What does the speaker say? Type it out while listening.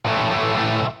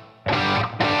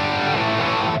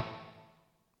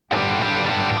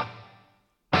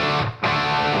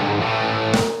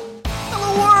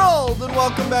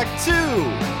welcome back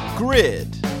to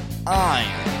Grid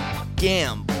Iron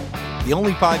Gamble, the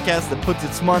only podcast that puts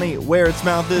its money where its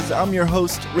mouth is. I'm your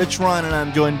host, Rich Ryan, and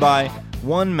I'm joined by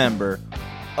one member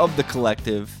of the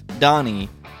collective, Donnie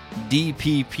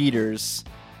DP Peters.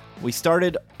 We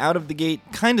started out of the gate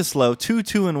kind of slow,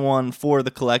 2-2-1 for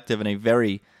the collective, and a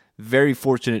very, very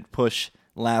fortunate push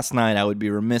last night. I would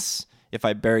be remiss if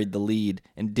I buried the lead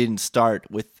and didn't start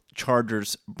with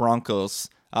Chargers Broncos.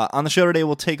 On the show today,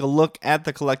 we'll take a look at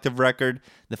the collective record,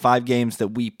 the 5 games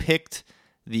that we picked,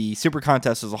 the Super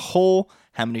Contest as a whole,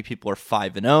 how many people are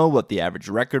 5-0, what the average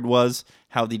record was,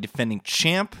 how the defending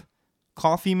champ,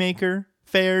 Coffee Maker,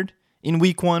 fared in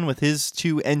Week 1 with his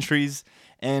 2 entries,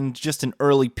 and just an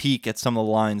early peek at some of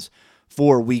the lines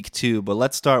for Week 2. But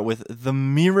let's start with the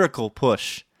miracle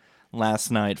push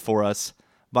last night for us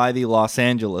by the Los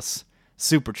Angeles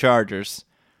Superchargers.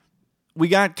 We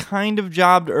got kind of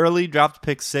jobbed early, dropped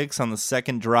pick 6 on the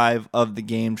second drive of the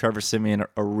game. Trevor Siemian,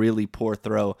 a really poor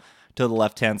throw to the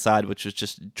left-hand side, which was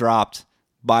just dropped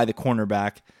by the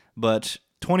cornerback. But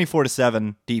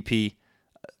 24-7 DP,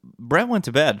 Brett went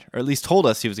to bed, or at least told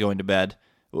us he was going to bed.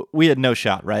 We had no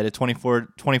shot, right? At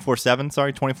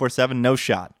 24-7, no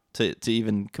shot to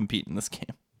even compete in this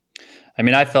game. I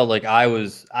mean, I felt like I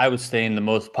was staying the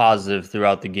most positive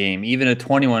throughout the game. Even at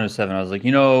 21-7, I was like,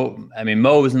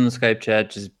 Mo was in the Skype chat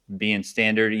just being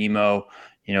standard emo,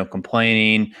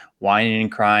 complaining, whining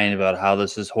and crying about how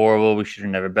this is horrible. We should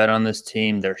have never bet on this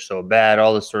team. They're so bad,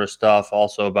 all this sort of stuff.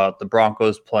 Also about the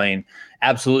Broncos playing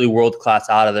absolutely world-class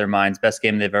out of their minds, best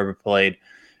game they've ever played.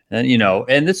 And,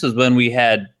 and this was when we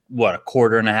had, a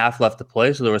quarter and a half left to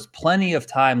play. So there was plenty of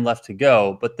time left to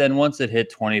go. But then once it hit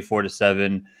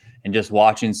 24-7, and just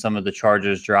watching some of the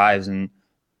Chargers drives and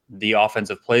the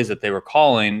offensive plays that they were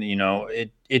calling,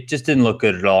 it just didn't look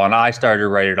good at all. And I started to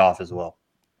write it off as well.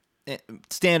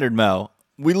 Standard Mo.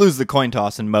 We lose the coin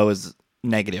toss and Mo is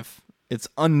negative. It's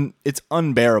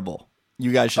unbearable.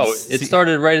 You guys should it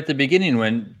started right at the beginning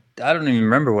when I don't even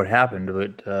remember what happened,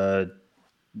 but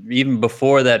even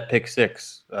before that pick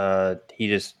 6,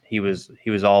 he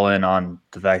was all in on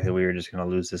the fact that we were just going to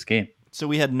lose this game. So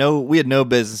we had no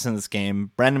business in this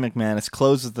game. Brandon McManus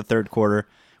closes the third quarter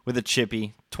with a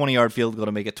chippy 20-yard field goal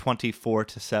to make it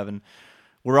 24-7.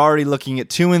 We're already looking at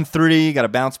 2-3. Got to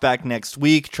bounce back next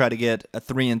week. Try to get a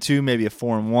 3-2, maybe a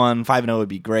 4-1. 5-0 would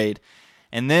be great.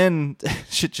 And then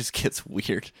shit just gets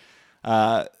weird.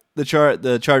 The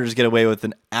Chargers get away with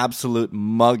an absolute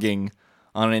mugging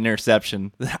on an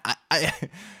interception. I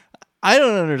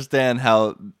don't understand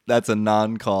how that's a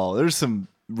non-call. There's some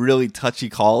really touchy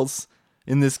calls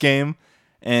in this game,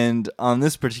 and on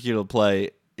this particular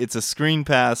play, it's a screen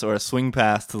pass or a swing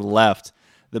pass to the left.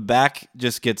 The back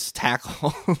just gets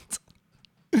tackled.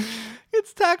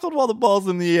 It's tackled while the ball's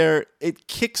in the air. It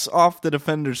kicks off the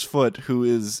defender's foot, who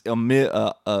is a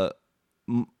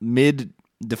mid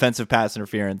defensive pass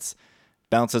interference.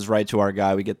 Bounces right to our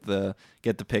guy. We get the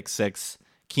pick 6.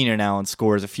 Keenan Allen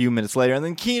scores a few minutes later, and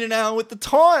then Keenan Allen with the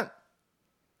taunt.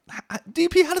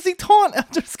 DP, how does he taunt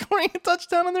after scoring a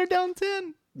touchdown and they're down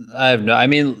 10?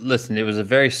 Listen, it was a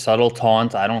very subtle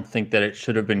taunt. I don't think that it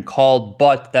should have been called,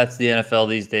 but that's the NFL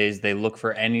these days. They look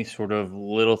for any sort of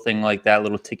little thing like that,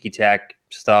 little ticky-tack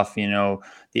stuff, the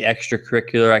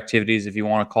extracurricular activities, if you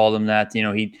want to call them that.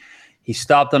 He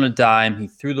stopped on a dime. He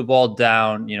threw the ball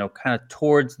down, kind of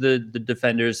towards the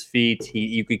defender's feet.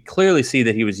 You could clearly see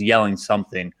that he was yelling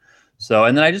something. So,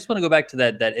 and then I just want to go back to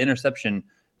that interception.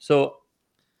 So,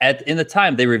 in the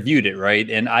time, they reviewed it, right?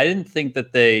 And I didn't think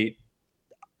that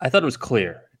I thought it was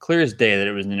clear as day that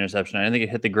it was an interception. I didn't think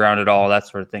it hit the ground at all, that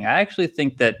sort of thing. I actually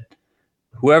think that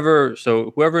whoever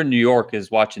in New York is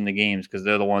watching the games, because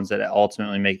they're the ones that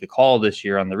ultimately make the call this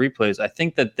year on the replays, I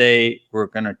think that they were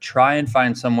going to try and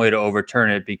find some way to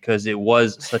overturn it because it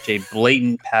was such a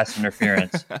blatant pass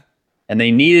interference. And they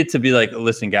needed to be like,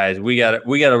 listen, guys, we got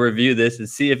to review this and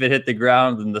see if it hit the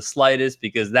ground in the slightest,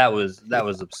 because that was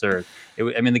absurd.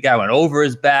 The guy went over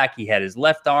his back. He had his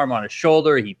left arm on his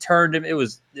shoulder. He turned him. It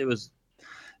was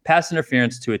pass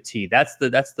interference to a T. That's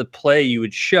the play you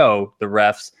would show the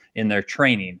refs in their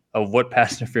training of what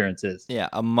pass interference is. Yeah,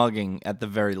 a mugging at the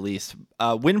very least.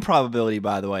 Win probability,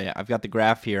 by the way, I've got the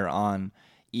graph here on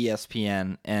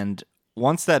ESPN, and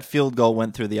once that field goal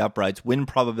went through the uprights, win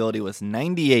probability was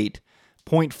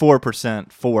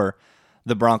 98.4% for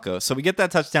the Broncos. So we get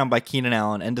that touchdown by Keenan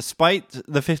Allen, and despite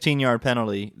the 15-yard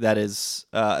penalty that is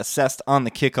assessed on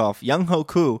the kickoff, Younghoe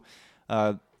Koo,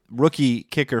 rookie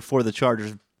kicker for the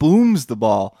Chargers, booms the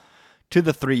ball to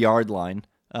the 3-yard line.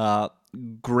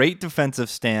 Great defensive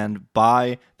stand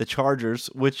by the Chargers,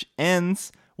 which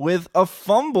ends with a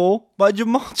fumble by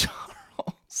Jamal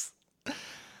Charles.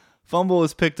 Fumble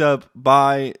was picked up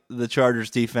by the Chargers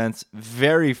defense.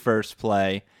 Very first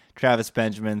play, Travis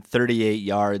Benjamin, 38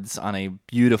 yards on a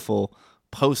beautiful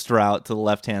post route to the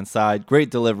left-hand side.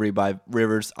 Great delivery by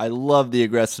Rivers. I love the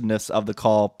aggressiveness of the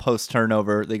call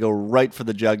post-turnover. They go right for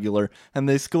the jugular, and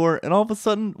they score, and all of a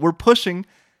sudden, we're pushing.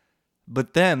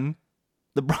 But then,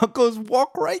 the Broncos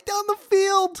walk right down the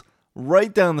field.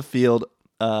 Right down the field.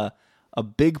 A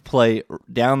big play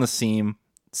down the seam.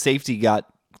 Safety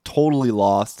got totally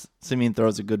lost. Simeon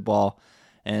throws a good ball,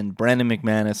 and Brandon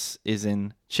McManus is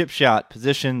in chip shot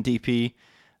position, DP.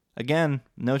 Again,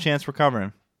 no chance for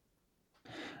covering.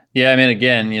 Yeah, I mean,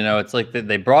 again, it's like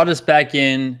they brought us back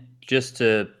in just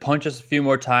to punch us a few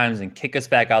more times and kick us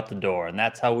back out the door. And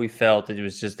that's how we felt. It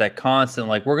was just that constant,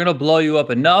 like, we're going to blow you up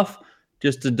enough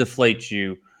just to deflate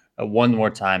you one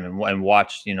more time and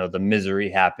watch, the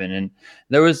misery happen. And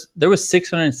there was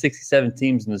 667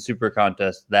 teams in the Super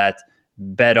Contest that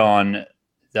bet on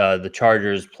the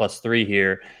Chargers +3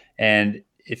 here. And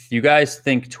if you guys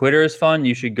think Twitter is fun,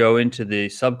 you should go into the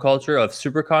subculture of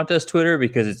Super Contest Twitter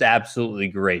because it's absolutely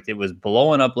great. It was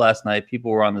blowing up last night.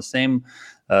 People were on the same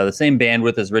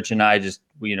bandwidth as Rich and I. Just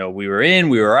we were in,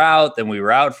 we were out, then we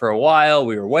were out for a while.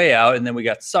 We were way out, and then we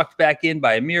got sucked back in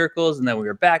by miracles, and then we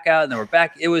were back out, and then we're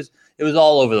back. It was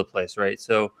all over the place, right?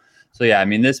 So yeah, I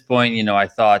mean, this point, I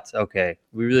thought, okay,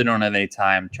 we really don't have any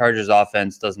time. Chargers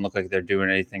offense doesn't look like they're doing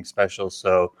anything special,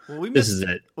 so this is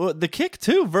it. Well, the kick,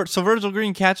 too. So Virgil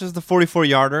Green catches the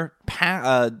 44-yarder.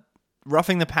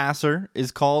 Roughing the passer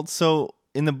is called. So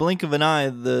in the blink of an eye,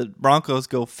 the Broncos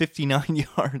go 59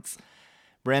 yards.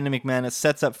 Brandon McManus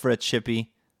sets up for a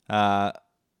chippy. I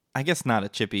guess not a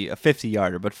chippy, a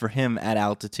 50-yarder, but for him at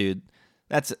altitude,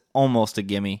 that's almost a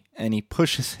gimme, and he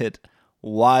pushes it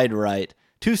wide right.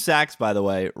 2 sacks, by the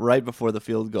way, right before the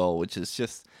field goal, which is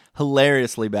just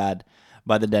hilariously bad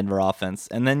by the Denver offense.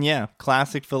 And then, yeah,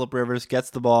 classic Phillip Rivers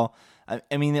gets the ball.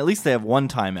 I mean, at least they have one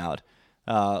timeout,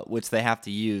 which they have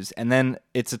to use. And then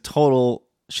it's a total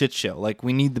shit show. Like,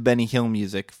 we need the Benny Hill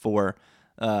music for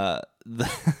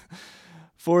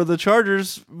for the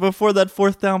Chargers before that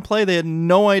fourth down play. They had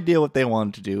no idea what they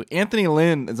wanted to do. Anthony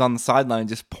Lynn is on the sideline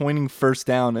just pointing first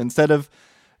down. Instead of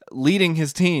leading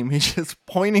his team, he's just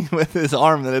pointing with his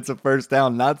arm that it's a first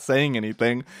down, not saying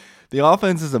anything. The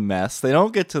offense is a mess. They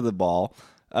don't get to the ball.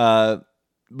 But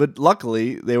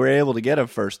luckily, they were able to get a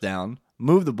first down,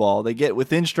 move the ball. They get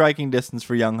within striking distance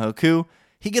for Young Hoku.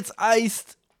 He gets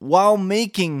iced while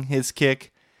making his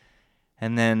kick.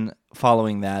 And then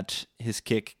following that, his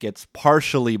kick gets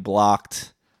partially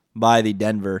blocked by the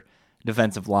Denver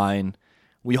defensive line.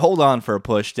 We hold on for a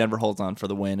push. Denver holds on for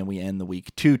the win, and we end the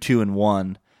week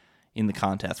 2-2-1 in the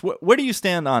contest. Where do you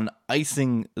stand on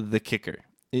icing the kicker?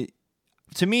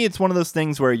 To me, it's one of those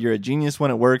things where you're a genius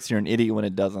when it works, you're an idiot when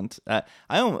it doesn't. I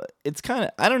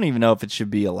don't even know if it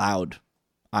should be allowed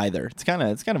either. It's kind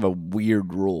of a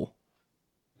weird rule.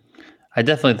 I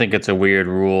definitely think it's a weird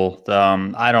rule.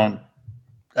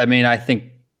 I think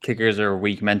kickers are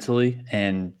weak mentally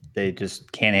and they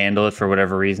just can't handle it for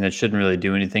whatever reason. It shouldn't really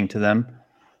do anything to them.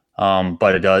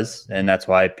 But it does, and that's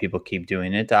why people keep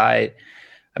doing it. I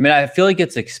feel like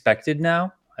it's expected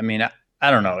now. I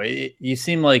don't know. You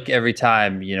seem like every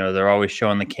time, they're always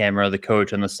showing the camera of the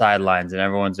coach on the sidelines, and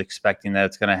everyone's expecting that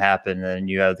it's going to happen. And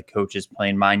you have the coaches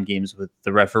playing mind games with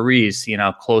the referees, seeing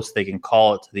how close they can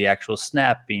call it to the actual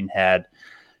snap being had.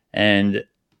 And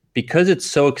because it's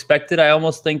so expected, I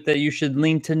almost think that you should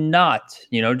lean to not,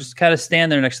 just kind of stand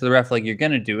there next to the ref like you're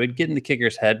going to do it, get in the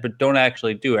kicker's head, but don't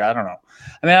actually do it. I don't know.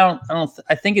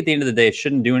 I think at the end of the day, it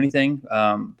shouldn't do anything,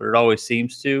 but it always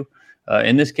seems to.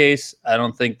 In this case, I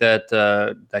don't think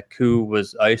that Koo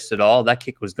was iced at all. That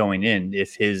kick was going in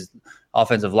if his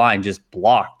offensive line just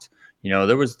blocked.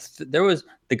 There was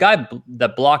the guy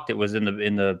that blocked it was in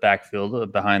the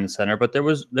backfield behind the center, but there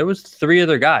was 3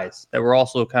 other guys that were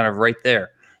also kind of right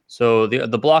there. So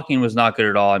the blocking was not good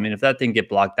at all. If that didn't get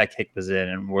blocked, that kick was in,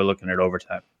 and we're looking at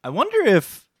overtime. I wonder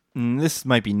if this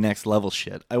might be next level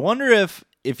shit. I wonder if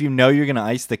you're going to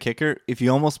ice the kicker, if you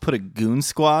almost put a goon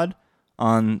squad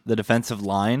on the defensive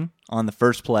line on the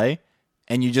first play,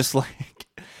 and you just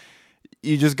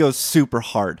go super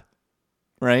hard,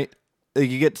 right? Like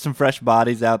you get some fresh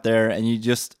bodies out there, and you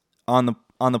just on the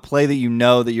play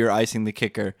that that you're icing the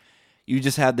kicker, you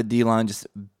just have the D-line just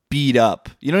beat up.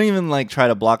 You don't even try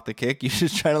to block the kick. You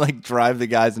just try to drive the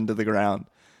guys into the ground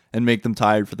and make them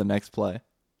tired for the next play.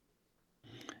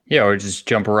 Yeah, or just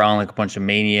jump around like a bunch of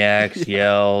maniacs,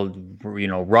 yell,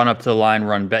 run up to the line,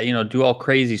 run back, do all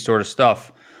crazy sort of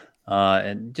stuff,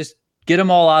 and just get them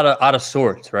all out of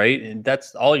sorts, right? And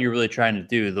that's all you're really trying to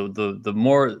do. The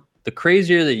more the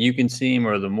crazier that you can seem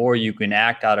or the more you can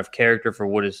act out of character for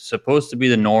what is supposed to be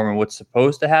the norm and what's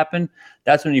supposed to happen,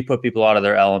 that's when you put people out of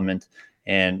their element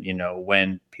and,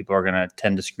 when people are going to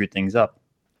tend to screw things up.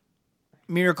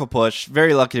 Miracle Push,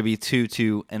 very lucky to be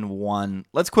 2-2-1.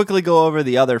 Let's quickly go over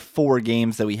the other 4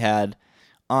 games that we had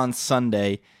on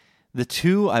Sunday. The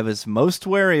 2 I was most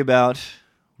wary about,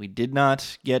 we did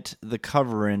not get the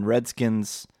cover in.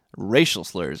 Redskins racial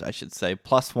slurs, I should say,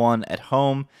 +1 at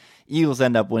home. Eagles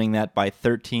end up winning that by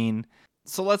 13.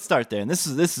 So let's start there. And this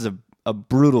is a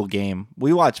brutal game.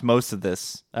 We watched most of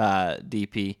this,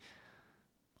 DP,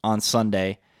 on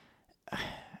Sunday.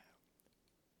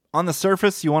 On the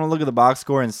surface, you want to look at the box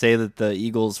score and say that the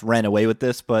Eagles ran away with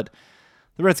this, but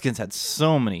the Redskins had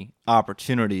so many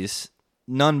opportunities.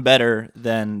 None better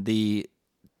than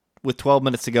with 12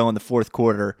 minutes to go in the fourth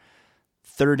quarter,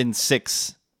 3rd and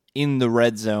 6 in the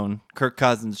red zone. Kirk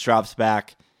Cousins drops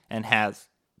back and has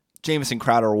Jamison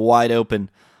Crowder wide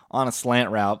open on a slant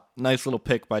route. Nice little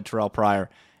pick by Terrell Pryor.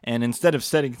 And instead of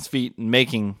setting his feet and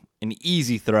making an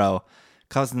easy throw,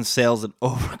 Cousins sails it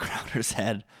over Crowder's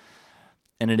head,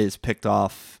 and it is picked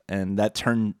off. And that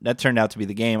turned out to be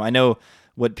the game. I know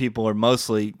what people are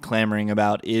mostly clamoring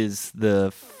about is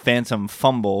the phantom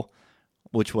fumble,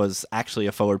 which was actually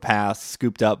a forward pass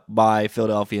scooped up by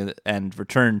Philadelphia and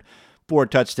returned for a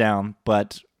touchdown.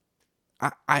 But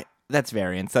I that's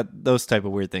variance. Those type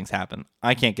of weird things happen.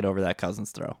 I can't get over that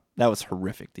Cousins throw. That was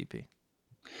horrific, DP.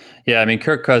 Yeah, I mean,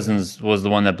 Kirk Cousins was the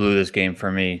one that blew this game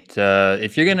for me.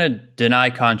 If you're going to deny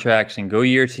contracts and go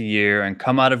year to year and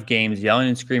come out of games yelling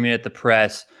and screaming at the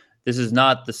press, this is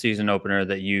not the season opener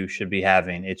that you should be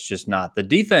having. It's just not. The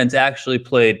defense actually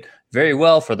played very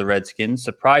well for the Redskins,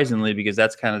 surprisingly, because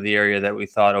that's kind of the area that we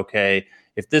thought, okay,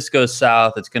 if this goes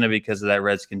south, it's going to be because of that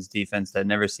Redskins defense that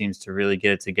never seems to really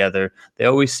get it together. They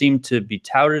always seem to be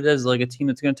touted as like a team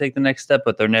that's going to take the next step,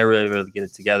 but they're never really able to get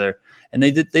it together. And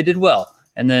they did well.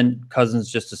 And then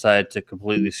Cousins just decided to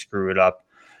completely screw it up.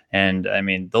 And, I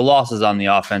mean, the losses on the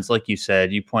offense, like you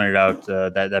said, you pointed out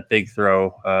that big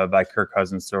throw by Kirk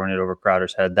Cousins throwing it over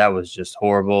Crowder's head. That was just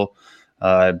horrible.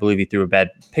 I believe he threw a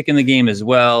bad pick in the game as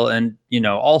well. And,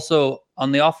 also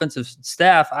on the offensive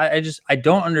staff, I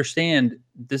don't understand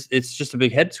this. It's just a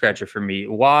big head scratcher for me.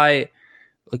 Why?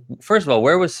 Like, first of all,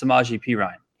 where was Samaje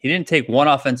Perine? He didn't take one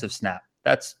offensive snap.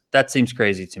 That seems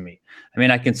crazy to me. I mean,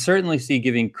 I can certainly see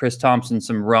giving Chris Thompson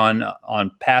some run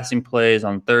on passing plays,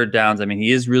 on third downs. I mean,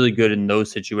 he is really good in those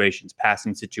situations,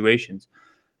 passing situations.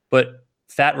 But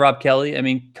Fat Rob Kelly, I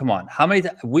mean, come on.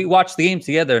 We watched the game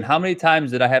together, and how many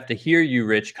times did I have to hear you,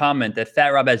 Rich, comment that Fat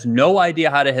Rob has no idea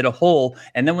how to hit a hole,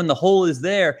 and then when the hole is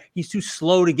there, he's too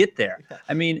slow to get there.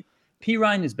 I mean,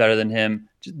 Perine is better than him.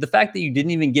 The fact that you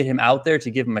didn't even get him out there to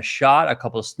give him a shot, a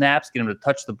couple of snaps, get him to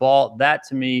touch the ball, that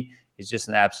to me is just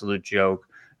an absolute joke.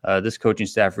 This coaching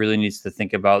staff really needs to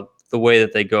think about the way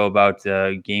that they go about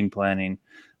game planning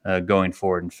going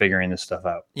forward and figuring this stuff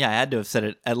out. Yeah, I had to have said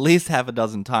it at least half a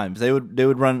dozen times. They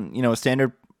would run, a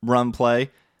standard run play,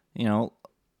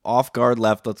 off guard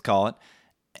left, let's call it,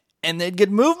 and they'd get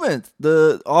movement.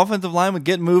 The offensive line would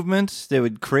get movement. They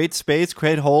would create space,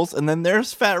 create holes, and then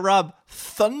there's Fat Rob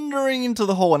thundering into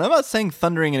the hole. And I'm not saying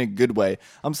thundering in a good way.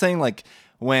 I'm saying like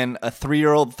when a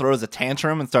 3-year-old throws a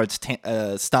tantrum and starts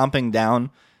stomping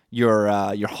down your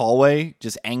hallway,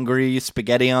 just angry,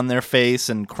 spaghetti on their face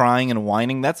and crying and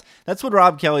whining. That's what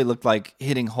Rob Kelly looked like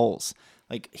hitting holes.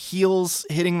 Like heels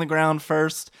hitting the ground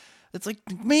first. It's like,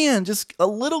 man, just a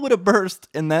little bit of burst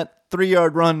and that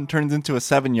 3-yard run turns into a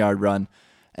 7-yard run,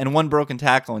 and one broken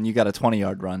tackle and you got a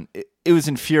 20-yard run. It was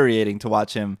infuriating to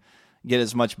watch him get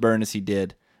as much burn as he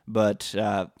did. But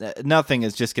nothing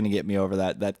is just going to get me over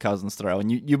that Cousins throw.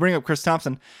 And you bring up Chris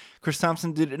Thompson. Chris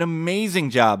Thompson did an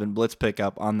amazing job in blitz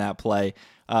pickup on that play.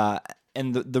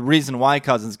 And the reason why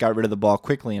Cousins got rid of the ball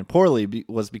quickly and poorly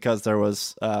was because there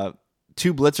was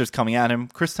 2 blitzers coming at him.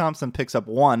 Chris Thompson picks up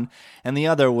one, and the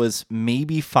other was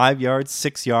maybe 5 yards,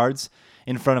 6 yards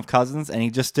in front of Cousins, and he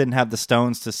just didn't have the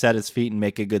stones to set his feet and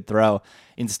make a good throw.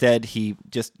 Instead, he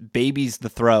just babies the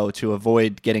throw to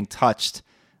avoid getting touched.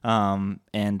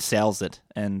 And sails it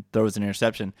and throws an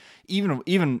interception.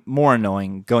 Even more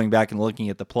annoying, going back and looking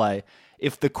at the play,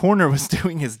 if the corner was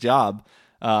doing his job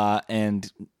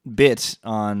and bit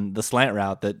on the slant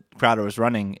route that Crowder was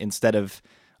running instead of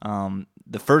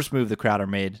the first move that Crowder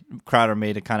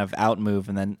made a kind of out move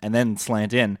and then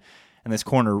slant in, and this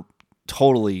corner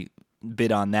totally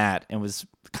bit on that and was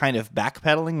kind of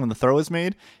backpedaling when the throw was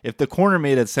made. If the corner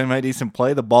made a semi-decent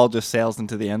play, the ball just sails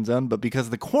into the end zone. But because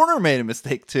the corner made a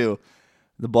mistake too,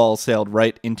 the ball sailed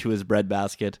right into his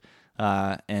breadbasket,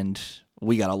 and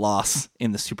we got a loss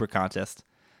in the super contest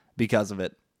because of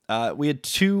it. We had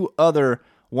two other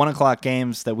 1 o'clock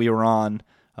games that we were on.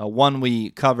 One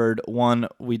we covered, one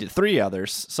we did, three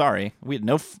others. Sorry, we had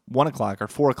no 1 o'clock or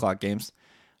 4 o'clock games.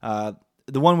 The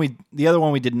other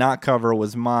one we did not cover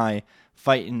was my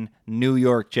fighting New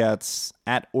York Jets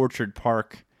at Orchard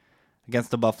Park against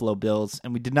the Buffalo Bills,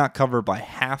 and we did not cover by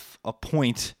half a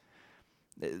point.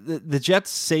 The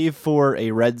Jets, save for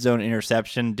a red zone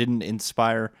interception, didn't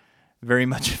inspire very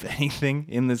much of anything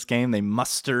in this game. They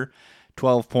muster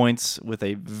 12 points with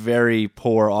a very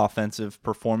poor offensive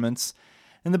performance.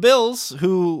 And the Bills,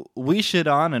 who we shit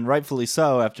on, and rightfully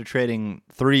so, after trading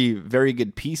three very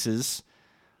good pieces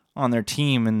on their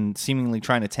team and seemingly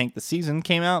trying to tank the season,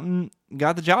 came out and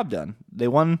got the job done. They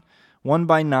won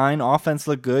by 9. Offense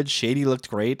looked good. Shady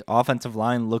looked great. Offensive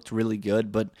line looked really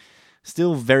good, but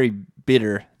still very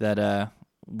bitter that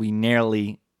we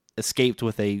narrowly escaped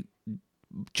with a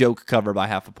joke cover by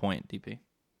half a point, DP.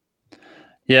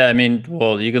 Yeah, I mean,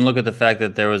 well, you can look at the fact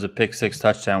that there was a pick six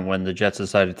touchdown when the Jets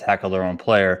decided to tackle their own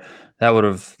player. That would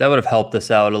have helped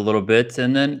us out a little bit.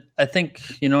 And then I think,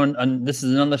 and this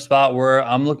is another spot where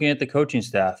I'm looking at the coaching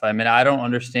staff. I mean, I don't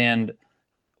understand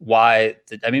why.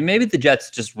 Maybe the Jets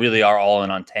just really are all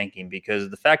in on tanking, because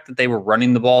the fact that they were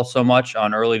running the ball so much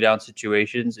on early down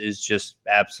situations is just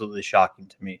absolutely shocking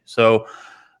to me. So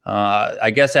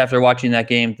I guess after watching that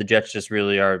game, the Jets just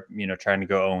really are, trying to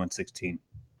go 0-16.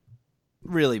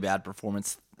 Really bad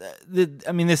performance.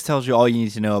 This tells you all you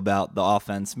need to know about the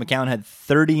offense. McCown had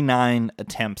 39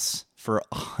 attempts for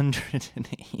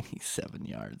 187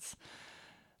 yards.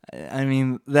 I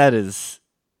mean, that is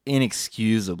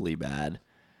inexcusably bad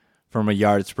from a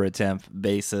yards per attempt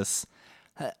basis.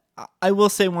 I will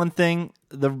say one thing.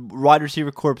 The wide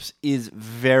receiver corps is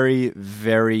very,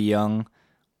 very young.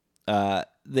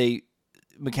 McCown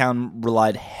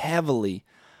relied heavily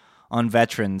on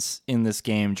veterans in this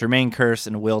game. Jermaine Kearse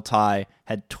and Will Tye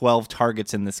had 12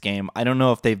 targets in this game. I don't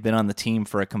know if they've been on the team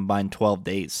for a combined 12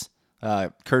 days.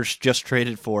 Kearse just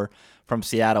traded from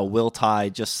Seattle. Will Tye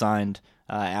just signed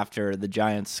after the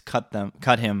Giants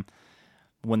cut him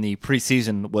when the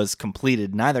preseason was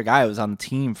completed. Neither guy was on the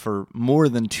team for more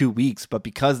than 2 weeks, but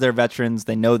because they're veterans,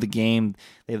 they know the game,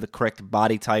 they have the correct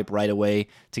body type right away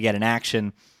to get in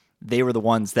action. They were the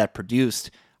ones that produced.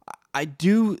 I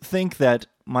do think that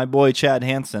my boy Chad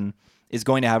Hansen is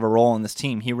going to have a role in this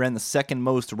team. He ran the second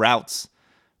most routes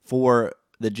for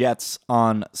the Jets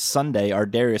on Sunday. Our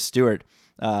Darius Stewart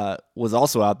was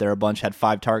also out there a bunch, had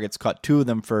 5 targets, caught 2 of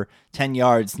them for 10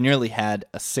 yards, nearly had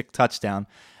a sick touchdown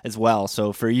as well.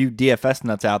 So for you DFS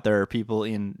nuts out there, or people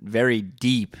in very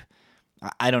deep,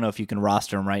 I don't know if you can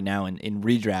roster him right now in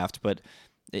redraft, but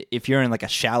if you're in like a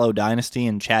shallow dynasty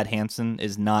and Chad Hansen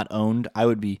is not owned, I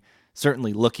would be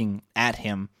certainly looking at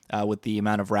him with the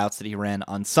amount of routes that he ran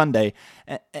on Sunday.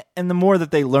 And the more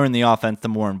that they learn the offense, the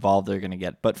more involved they're going to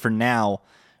get. But for now,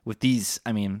 with these,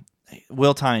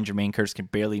 Will Tye and Jermaine Kearse can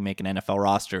barely make an NFL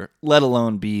roster, let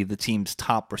alone be the team's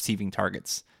top receiving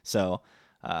targets. So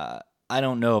I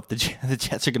don't know if the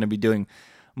Jets are going to be doing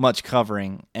much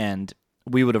covering, and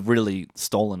we would have really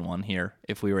stolen one here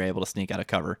if we were able to sneak out a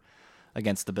cover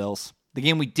against the Bills. The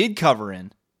game we did cover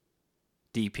in,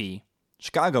 DP,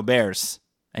 Chicago Bears,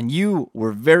 and you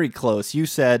were very close. You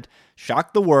said,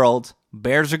 shock the world,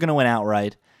 Bears are going to win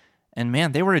outright. And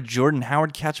man, they were a Jordan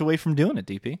Howard catch away from doing it,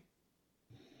 DP.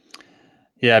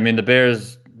 Yeah, the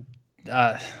Bears,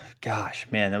 gosh,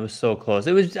 man, that was so close.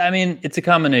 It was, it's a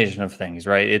combination of things,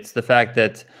 right? It's the fact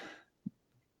that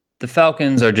the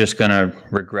Falcons are just going to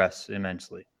regress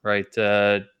immensely, right?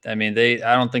 I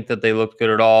don't think that they looked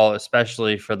good at all,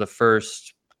 especially for the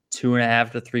first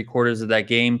 2.5 to 3 quarters of that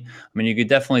game. You could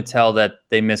definitely tell that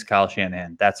they missed Kyle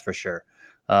Shanahan. That's for sure.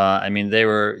 They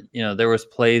were, there was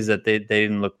plays that they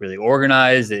didn't look really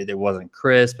organized. It wasn't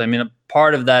crisp.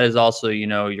 Part of that is also,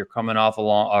 you're coming off a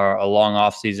long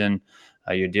off season.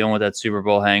 You're dealing with that Super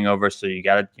Bowl hangover. So you're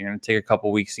going to take a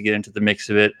couple weeks to get into the mix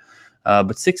of it.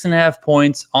 But 6.5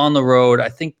 points on the road. I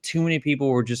think too many people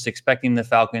were just expecting the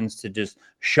Falcons to just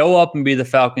show up and be the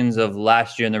Falcons of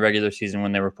last year in the regular season,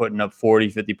 when they were putting up 40,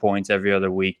 50 points every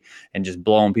other week and just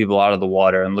blowing people out of the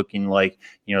water and looking like,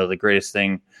 the greatest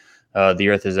thing the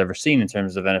earth has ever seen in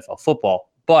terms of NFL football.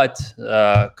 But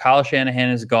Kyle Shanahan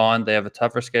is gone. They have a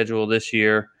tougher schedule this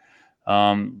year.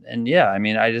 I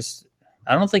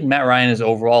don't think Matt Ryan is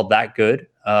overall that good.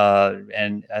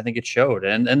 And I think it showed.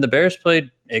 And the Bears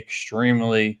played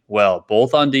extremely well,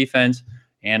 both on defense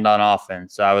and on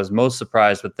offense. So I was most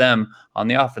surprised with them on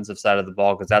the offensive side of the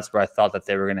ball, because that's where I thought that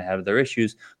they were going to have their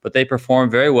issues. But they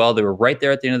performed very well. They were right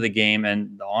there at the end of the game.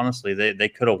 And honestly, they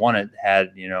could have won it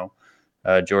had,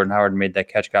 Jordan Howard made that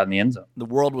catch, got in the end zone. The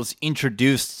world was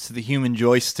introduced to the human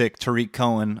joystick, Tariq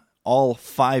Cohen, all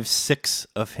 5'6"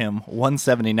 of him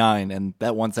 179, and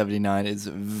that 179 is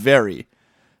very,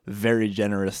 very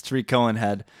generous. Tariq Cohen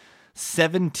had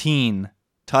 13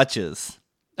 touches.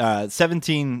 He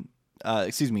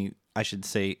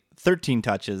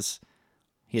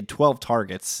had 12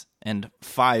 targets and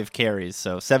 5 carries,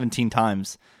 so 17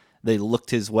 times they looked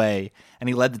his way, and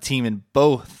he led the team in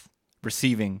both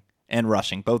receiving and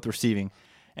rushing. I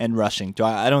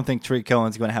don't think Tariq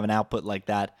Cohen's going to have an output like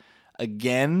that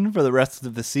again for the rest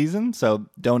of the season, so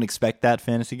don't expect that,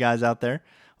 fantasy guys out there.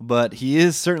 But he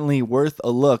is certainly worth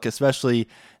a look, especially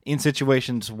in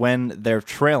situations when they're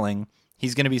trailing.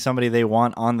 He's going to be somebody they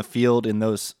want on the field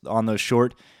on those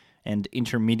short and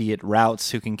intermediate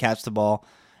routes who can catch the ball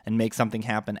and make something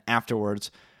happen afterwards.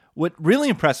 What really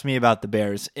impressed me about the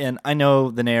Bears, and I know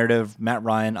the narrative, Matt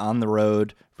Ryan on the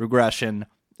road, regression,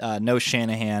 no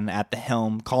Shanahan at the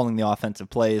helm calling the offensive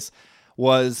plays,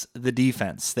 was the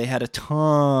defense. They had a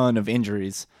ton of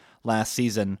injuries last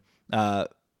season,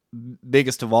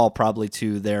 biggest of all probably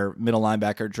to their middle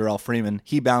linebacker, Jarrell Freeman.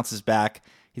 He bounces back.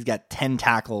 He's got 10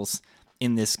 tackles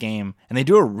in this game, and they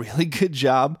do a really good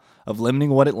job of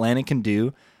limiting what Atlanta can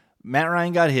do. Matt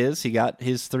Ryan got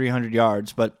his 300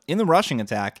 yards, but in the rushing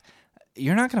attack,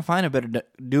 you're not going to find a better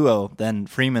duo than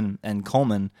Freeman and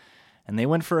Coleman, and they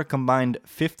went for a combined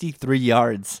 53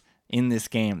 yards in this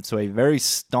game, so a very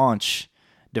staunch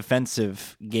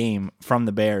defensive game from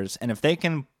the Bears. And if they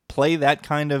can play that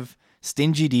kind of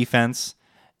stingy defense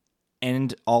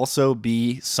and also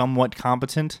be somewhat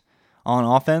competent on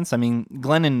offense, I mean,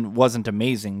 Glennon wasn't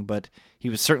amazing, but he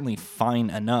was certainly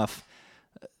fine enough.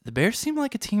 The Bears seem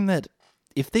like a team that,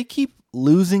 if they keep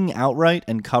losing outright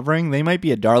and covering, they might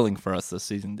be a darling for us this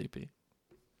season, DP.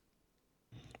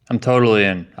 I'm totally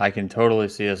in. I can totally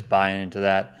see us buying into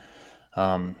that.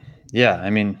 Yeah, I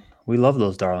mean, we love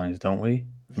those darlings, don't we?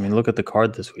 I mean, look at the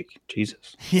card this week.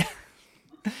 Jesus. Yeah.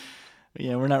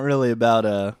 Yeah, we're not really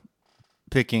about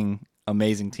picking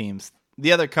amazing teams.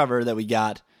 The other cover that we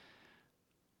got,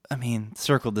 I mean,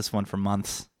 circled this one for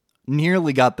months.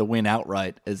 Nearly got the win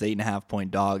outright as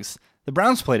 8.5-point dogs. The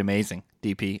Browns played amazing,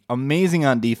 DP. Amazing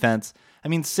on defense. I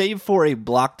mean, save for a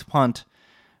blocked punt,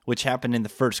 which happened in the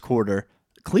first quarter.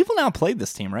 Cleveland outplayed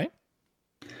this team, right?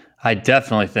 I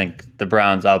definitely think the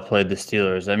Browns outplayed the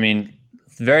Steelers. I mean,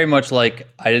 very much like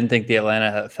I didn't think the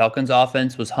Atlanta Falcons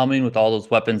offense was humming with all those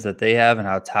weapons that they have and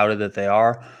how touted that they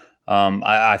are.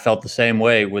 I felt the same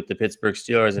way with the Pittsburgh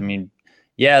Steelers. I mean,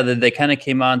 yeah, they kind of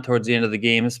came on towards the end of the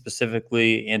game.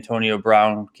 Specifically, Antonio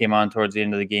Brown came on towards the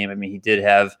end of the game. I mean, he did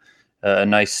have a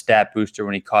nice stat booster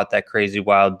when he caught that crazy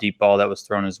wild deep ball that was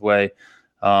thrown his way.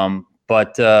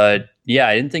 But yeah,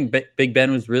 I didn't think Big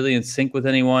Ben was really in sync with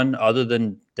anyone other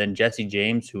than Jesse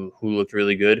James, who looked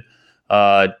really good.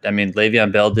 I mean,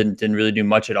 Le'Veon Bell didn't really do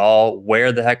much at all.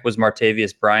 Where the heck was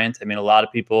Martavius Bryant? I mean, a lot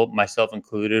of people, myself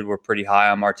included, were pretty high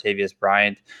on Martavius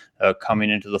Bryant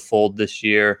coming into the fold this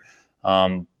year.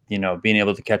 Being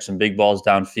able to catch some big balls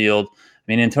downfield. I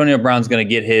mean, Antonio Brown's going to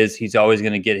get his. He's always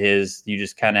going to get his. You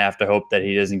just kind of have to hope that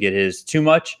he doesn't get his too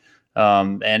much.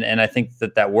 And I think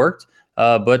that worked.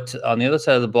 But on the other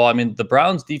side of the ball, I mean, the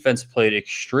Browns defense played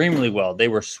extremely well. They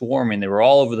were swarming. They were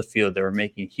all over the field. They were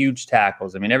making huge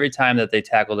tackles. I mean, every time that they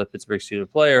tackled a Pittsburgh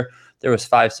Steelers player, there was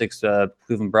 5-6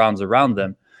 Cleveland Browns around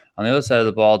them. On the other side of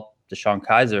the ball, DeShone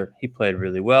Kizer, he played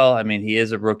really well. I mean, he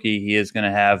is a rookie. He is going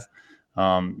to have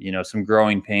some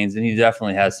growing pains, and he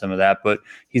definitely has some of that. But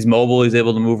he's mobile. He's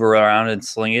able to move around and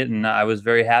sling it, and I was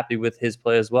very happy with his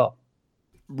play as well.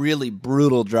 Really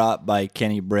brutal drop by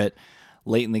Kenny Britt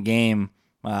late in the game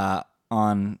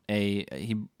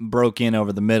he broke in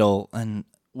over the middle and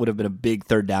would have been a big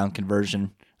third down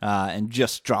conversion and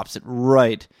just drops it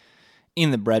right in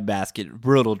the breadbasket.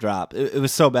 Brutal drop. It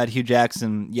was so bad. Hugh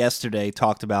Jackson yesterday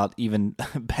talked about even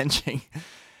benching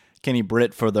Kenny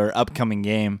Britt for their upcoming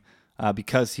game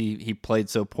because he played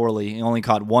so poorly. He only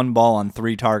caught one ball on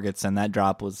 3 targets, and that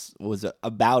drop was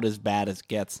about as bad as it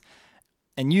gets.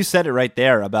 And you said it right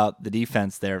there about the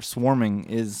defense there. Swarming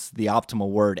is the optimal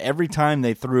word. Every time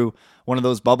they threw one of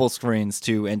those bubble screens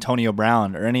to Antonio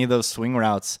Brown or any of those swing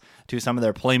routes to some of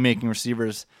their playmaking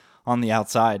receivers on the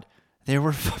outside, there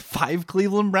were 5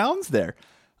 Cleveland Browns there.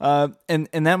 And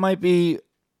that might be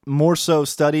more so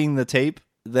studying the tape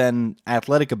than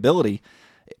athletic ability.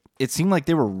 It seemed like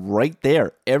they were right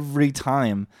there every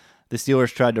time the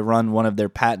Steelers tried to run one of their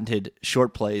patented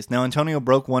short plays. Now, Antonio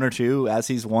broke 1 or 2, as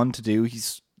he's wont to do.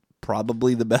 He's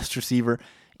probably the best receiver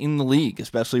in the league,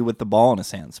 especially with the ball in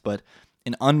his hands. But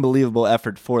an unbelievable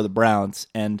effort for the Browns,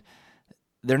 and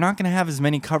they're not going to have as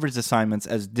many coverage assignments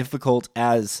as difficult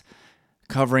as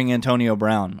covering Antonio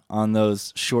Brown on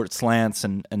those short slants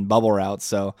and bubble routes.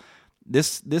 So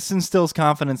this instills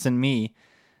confidence in me,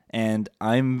 and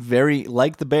I'm very,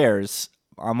 like the Bears,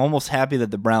 I'm almost happy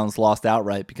that the Browns lost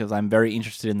outright because I'm very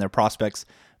interested in their prospects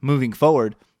moving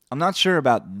forward. I'm not sure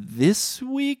about this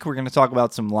week. We're going to talk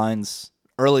about some lines,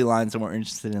 early lines that we're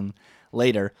interested in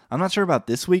later. I'm not sure about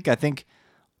this week. I think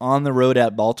on the road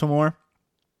at Baltimore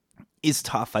is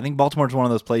tough. I think Baltimore is one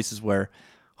of those places where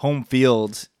home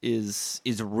field is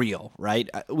real, right?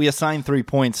 We assign 3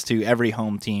 points to every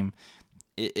home team.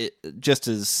 It just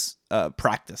as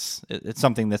practice. It's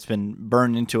something that's been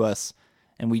burned into us,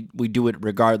 and we do it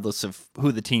regardless of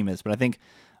who the team is. But I think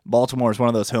Baltimore is one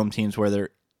of those home teams where there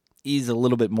is a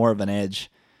little bit more of an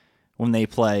edge when they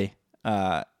play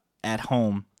at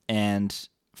home. And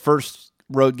first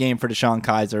road game for DeShone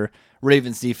Kizer.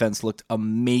 Ravens defense looked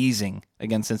amazing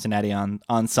against Cincinnati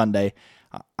on Sunday.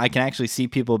 I can actually see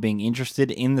people being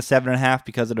interested in the 7.5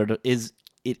 because it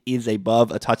is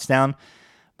above a touchdown.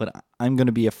 But I'm going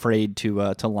to be afraid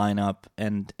to line up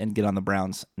and get on the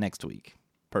Browns next week,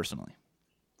 personally.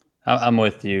 I'm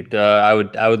with you. I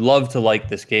would love to like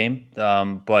this game,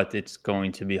 but it's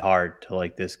going to be hard to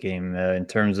like this game in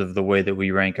terms of the way that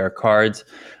we rank our cards.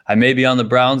 I may be on the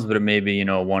Browns, but it may be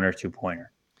a 1 or 2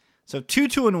 pointer. So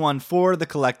 2-2-1 for the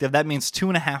collective. That means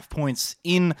 2.5 points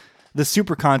in the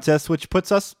Super Contest, which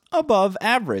puts us above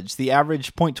average. The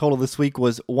average point total this week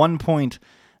was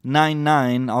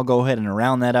 1.99. I'll go ahead and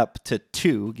round that up to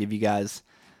 2, give you guys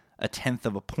a tenth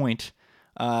of a point.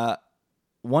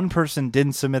 One person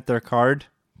didn't submit their card.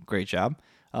 Great job.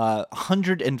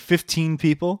 115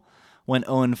 people went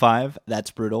 0-5.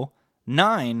 That's brutal.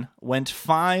 9 went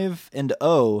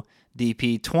 5-0.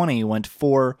 DP 20 went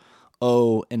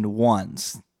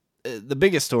 4-0-1. The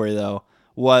biggest story, though,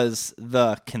 was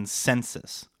the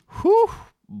consensus. Whew,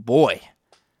 boy.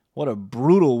 What a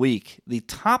brutal week. The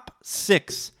top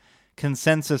 6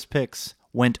 consensus picks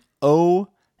went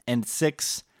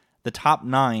 0-6. The top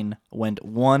 9 went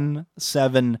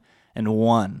 1-7-1.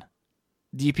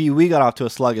 DP, we got off to a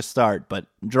sluggish start, but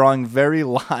drawing very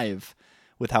live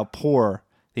with how poor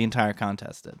the entire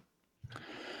contest did.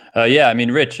 Yeah, I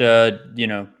mean, Rich,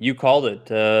 you called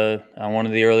it on one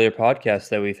of the earlier podcasts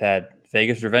that we've had.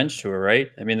 Vegas Revenge Tour, right?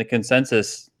 I mean, the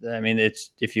consensus, it's,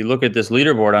 if you look at this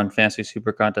leaderboard on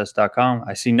fantasysupercontest.com,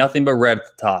 I see nothing but red at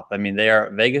the top. I mean,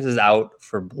 Vegas is out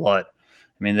for blood.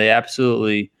 I mean, they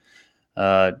absolutely,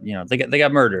 they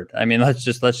got murdered. I mean, let's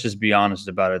just be honest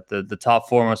about it. The top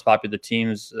 4 most popular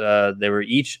teams, they were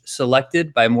each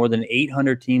selected by more than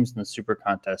 800 teams in the Super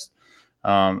Contest.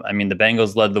 The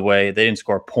Bengals led the way. They didn't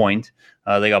score a point.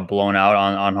 They got blown out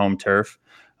on home turf.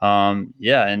 And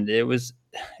it was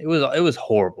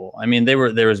horrible. I mean, there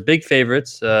was big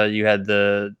favorites. You had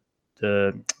the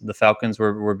Falcons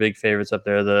were big favorites up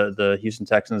there. The Houston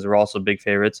Texans were also big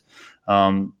favorites.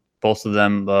 Both of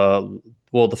them.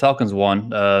 The Falcons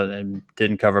won and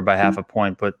didn't cover by half a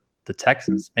point, but the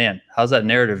Texans, man, how's that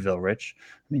Narrativeville, Rich?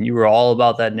 I mean, you were all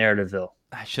about that Narrativeville.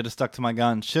 I should have stuck to my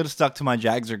gun. Should have stuck to my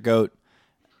Jags or GOAT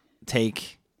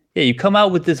take. Yeah, you come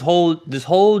out with this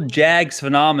whole Jags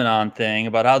phenomenon thing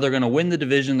about how they're going to win the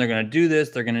division, they're going to do this,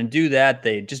 they're going to do that.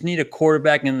 They just need a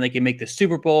quarterback, and then they can make the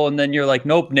Super Bowl. And then you're like,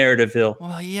 nope, Narrativeville.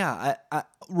 Well, yeah,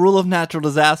 rule of natural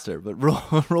disaster, but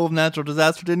rule of natural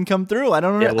disaster didn't come through. I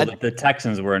don't know. Yeah, well, the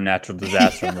Texans were a natural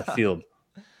disaster on the field.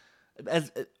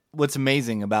 What's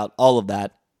amazing about all of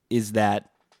that is that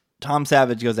Tom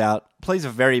Savage goes out, plays a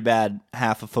very bad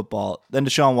half of football. Then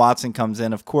Deshaun Watson comes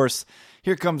in. Of course,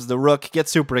 here comes the Rook,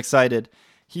 gets super excited.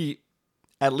 He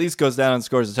at least goes down and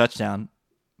scores a touchdown.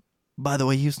 By the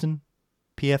way, Houston,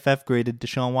 PFF graded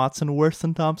Deshaun Watson worse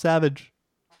than Tom Savage.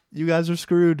 You guys are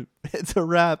screwed. It's a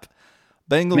wrap.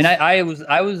 Bengals. I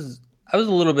was a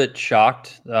little bit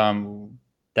shocked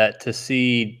that to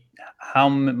see how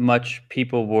much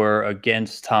people were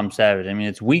against Tom Savage. I mean,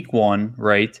 it's week 1,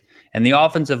 right? And the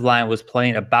offensive line was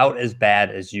playing about as bad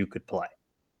as you could play.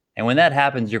 And when that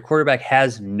happens, your quarterback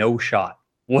has no shot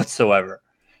whatsoever.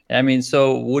 I mean,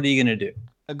 so what are you going to do?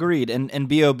 Agreed. And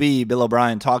B.O.B., Bill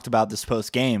O'Brien, talked about this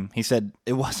post-game. He said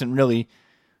it wasn't really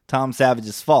Tom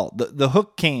Savage's fault. The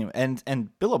hook came,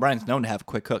 and Bill O'Brien's known to have a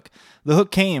quick hook. The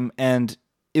hook came, and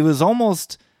it was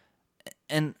almost...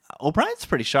 And O'Brien's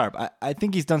pretty sharp. I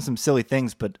think he's done some silly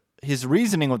things, but his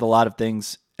reasoning with a lot of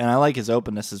things, and I like his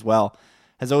openness as well,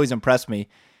 has always impressed me.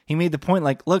 He made the point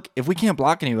like, look, if we can't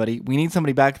block anybody, we need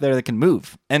somebody back there that can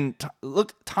move. And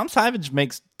look, Tom Savage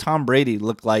makes Tom Brady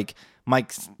look like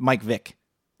Mike Vick.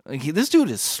 This dude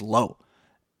is slow.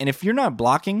 And if you're not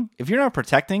blocking, if you're not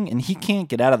protecting, and he can't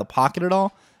get out of the pocket at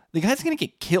all, the guy's going to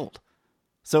get killed.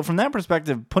 So from that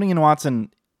perspective, putting in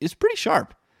Watson is pretty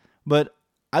sharp. But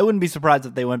I wouldn't be surprised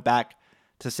if they went back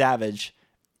to Savage.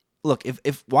 look,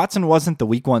 if Watson wasn't the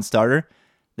week 1 starter,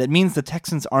 that means the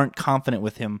Texans aren't confident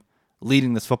with him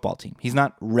leading this football team. He's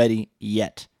not ready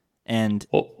yet. And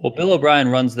well, Bill O'Brien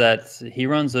runs that. He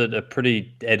runs a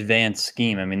pretty advanced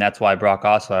scheme. I mean, that's why Brock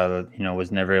Osweiler,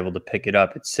 was never able to pick it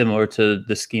up. It's similar to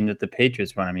the scheme that the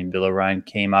Patriots run. I mean, Bill O'Brien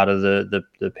came out of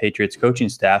the Patriots coaching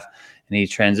staff, and he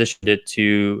transitioned it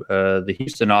to the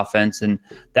Houston offense. And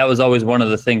that was always one of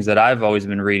the things that I've always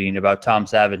been reading about Tom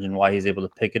Savage and why he's able to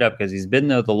pick it up, because he's been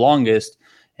there the longest,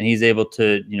 and he's able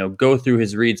to go through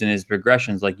his reads and his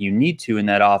progressions like you need to in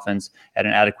that offense at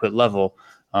an adequate level.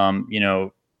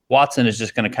 Watson is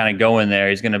just going to kind of go in there.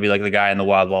 He's going to be like the guy in the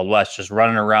Wild Wild West, just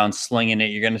running around, slinging it.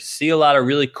 You're going to see a lot of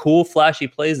really cool, flashy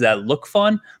plays that look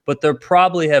fun, but they're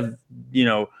probably have,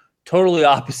 totally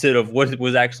opposite of what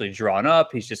was actually drawn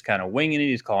up. He's just kind of winging it.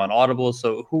 He's calling audibles.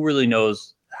 So who really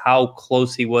knows how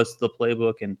close he was to the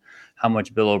playbook and how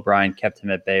much Bill O'Brien kept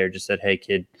him at bay or just said, hey,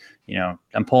 kid,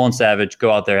 I'm pulling Savage. Go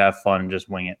out there, have fun, and just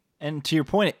wing it. And to your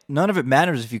point, none of it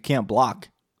matters if you can't block.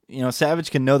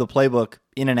 Savage can know the playbook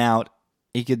in and out.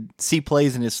 He could see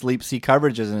plays in his sleep, see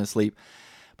coverages in his sleep.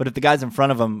 But if the guys in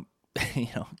front of him,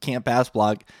 can't pass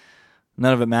block,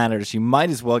 none of it matters. You might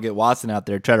as well get Watson out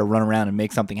there, try to run around and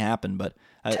make something happen. But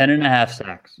 10.5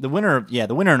 sacks. The winner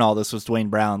in all this was Dwayne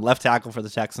Brown, left tackle for the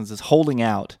Texans, is holding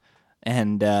out.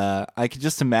 And I could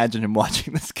just imagine him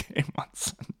watching this game on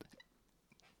Sunday.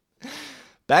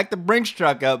 Back the Brinks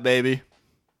truck up, baby.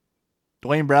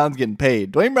 Dwayne Brown's getting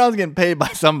paid. Dwayne Brown's getting paid by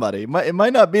somebody. It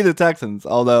might not be the Texans,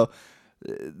 although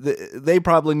they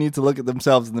probably need to look at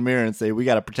themselves in the mirror and say, we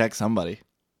got to protect somebody.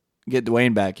 Get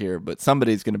Dwayne back here, but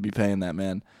somebody's going to be paying that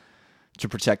man to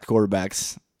protect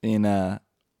quarterbacks in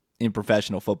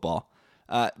professional football.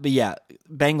 But yeah,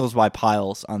 Bengals by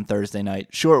piles on Thursday night.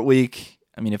 Short week.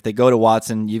 I mean, if they go to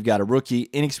Watson, you've got a rookie,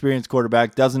 inexperienced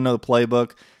quarterback, doesn't know the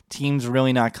playbook. Team's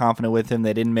really not confident with him.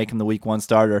 They didn't make him the week 1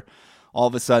 starter. All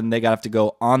of a sudden, they have to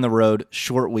go on the road,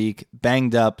 short week,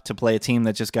 banged up to play a team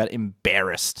that just got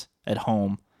embarrassed at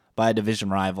home by a division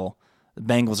rival. The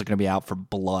Bengals are going to be out for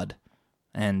blood.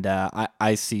 And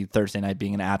I see Thursday night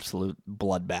being an absolute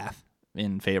bloodbath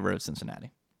in favor of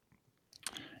Cincinnati.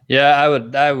 Yeah,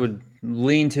 I would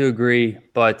lean to agree,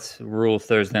 but rule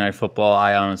Thursday Night Football,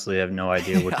 I honestly have no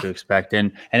idea what to expect.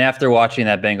 And after watching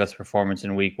that Bengals performance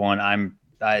in week 1,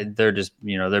 they're just,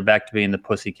 they're back to being the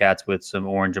Pussycats with some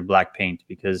orange and black paint,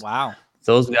 because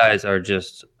those guys are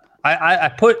just,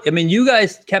 you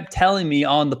guys kept telling me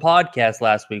on the podcast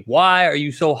last week, why are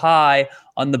you so high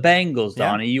on the Bengals,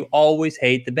 Donnie? You always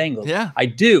hate the Bengals. Yeah. I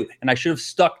do, and I should have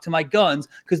stuck to my guns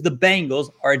because the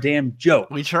Bengals are a damn joke.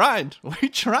 We tried.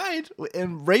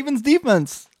 And Ravens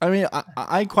defense,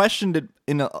 I questioned it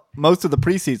in most of the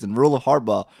preseason, rule of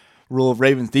Harbaugh, rule of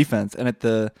Ravens defense, and at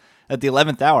the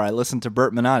 11th hour, I listened to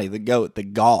Burt Minotti, the GOAT, the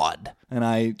God, and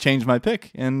I changed my pick,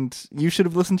 and you should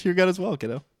have listened to your gut as well,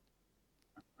 kiddo.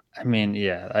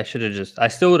 I should have I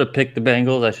still would have picked the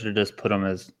Bengals. I should have just put them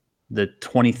as the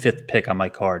 25th pick on my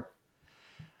card.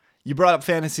 You brought up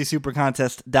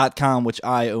fantasysupercontest.com, which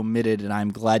I omitted, and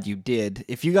I'm glad you did.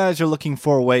 If you guys are looking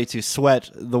for a way to sweat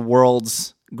the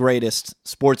world's greatest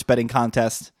sports betting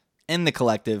contest in the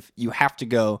collective, you have to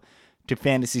go to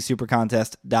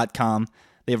fantasysupercontest.com.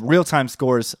 They have real-time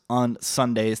scores on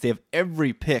Sundays. They have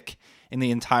every pick in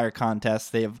the entire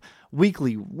contest. They have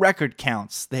weekly record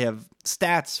counts. They have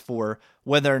stats for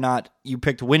whether or not you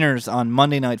picked winners on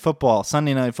Monday Night Football,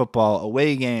 Sunday Night Football,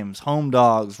 away games, home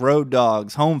dogs, road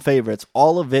dogs, home favorites.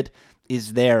 All of it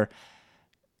is there.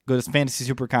 Go to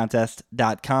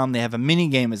fantasysupercontest.com. They have a mini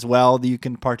game as well that you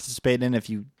can participate in if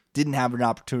you didn't have an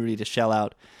opportunity to shell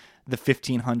out the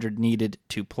 $1,500 needed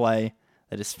to play.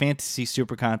 That is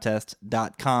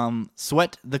fantasysupercontest.com.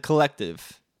 Sweat the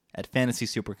collective at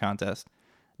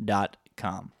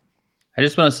fantasysupercontest.com. I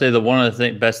just want to say that one of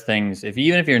the best things,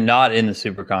 even if you're not in the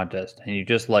Super Contest and you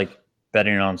just like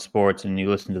betting on sports and you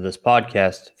listen to this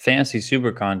podcast, Fantasy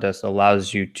Super Contest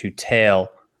allows you to tail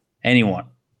anyone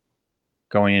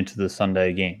going into the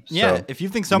Sunday games. Yeah, so if you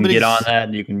think somebody's... get on that,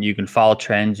 and you can follow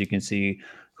trends, you can see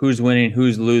who's winning,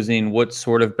 who's losing, what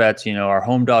sort of bets, our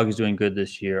home dog is doing good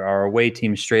this year, our away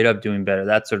team straight up doing better,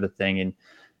 that sort of thing. And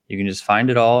you can just find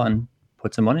it all and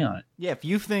put some money on it. Yeah, if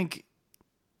you think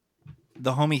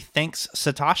the homie Thanks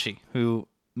Satoshi, who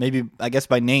maybe, I guess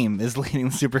by name, is leading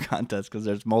the Super Contest because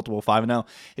there's multiple 5-0.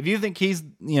 If you think he's,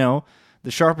 the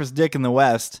sharpest dick in the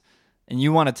West and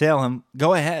you want to tail him,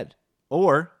 go ahead.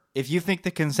 Or if you think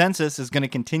the consensus is going to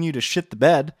continue to shit the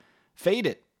bed, fade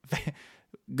it.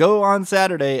 Go on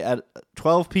Saturday at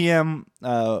 12 p.m.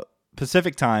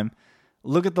 Pacific time,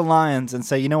 look at the Lions and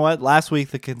say, you know what? Last week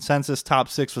the consensus top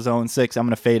 6 was 0-6. I'm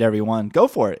going to fade everyone. Go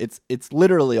for it. It's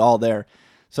literally all there.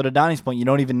 So to Donnie's point, you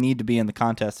don't even need to be in the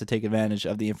contest to take advantage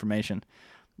of the information.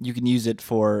 You can use it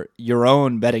for your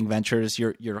own betting ventures,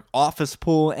 your office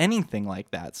pool, anything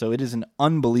like that. So it is an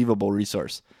unbelievable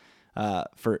resource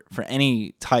for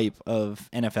any type of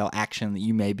NFL action that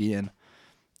you may be in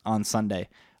on Sunday.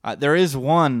 There is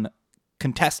one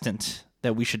contestant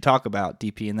that we should talk about,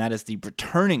 DP, and that is the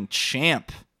returning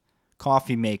champ,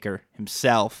 coffee maker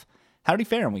himself. How did he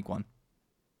fare in week 1?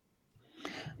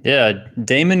 Yeah,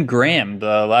 Damon Graham.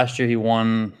 Last year he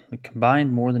won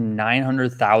combined more than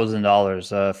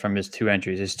 $900,000 from his 2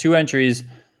 entries. His 2 entries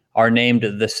are named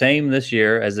the same this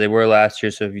year as they were last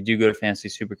year. So if you do go to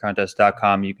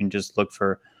fantasysupercontest.com, you can just look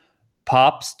for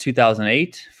Pops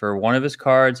 2008 for one of his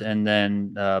cards, and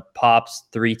then Pops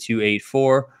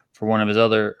 3284 for one of his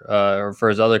other or for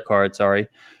his other cards. Sorry.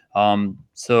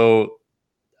 So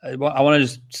I want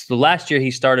to so last year he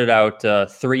started out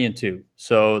 3-2.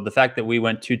 So the fact that we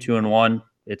went 2-2-1,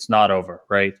 it's not over,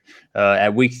 right?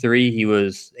 At week 3 he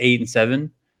was 8-7.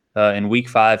 In week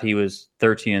 5 he was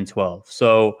 13-12.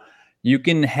 So you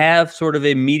can have sort of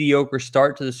a mediocre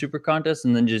start to the Super Contest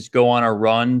and then just go on a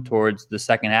run towards the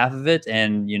second half of it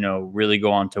and really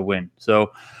go on to win.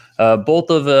 So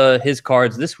both of his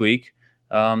cards this week,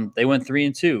 they went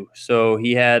 3-2. So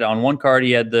he had on one card,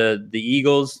 he had the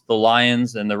Eagles, the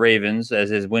Lions, and the Ravens as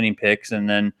his winning picks. And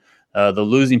then the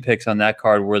losing picks on that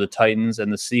card were the Titans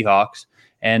and the Seahawks.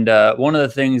 And one of the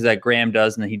things that Graham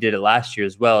does, and he did it last year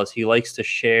as well, is he likes to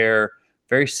share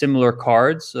very similar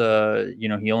cards.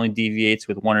 He only deviates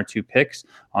with 1 or 2 picks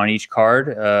on each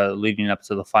card leading up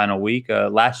to the final week.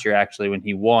 Last year, actually, when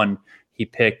he won, he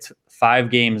picked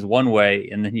 5 games one way,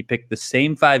 and then he picked the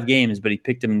same 5 games, but he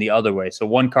picked them the other way. So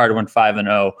one card went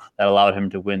 5-0. That allowed him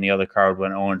to win. The other card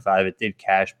went 0-5. It did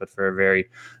cash, but for a very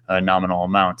nominal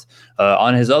amount.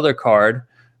 On his other card,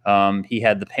 he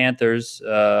had the Panthers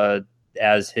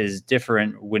as his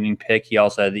different winning pick. He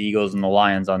also had the Eagles and the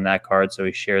Lions on that card, so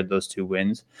he shared those 2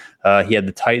 wins. He had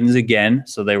the Titans again,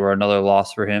 so they were another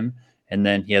loss for him. And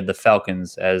then he had the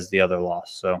Falcons as the other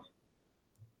loss. So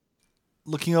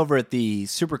looking over at the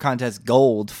Super Contest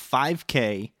Gold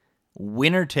 5K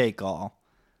winner take all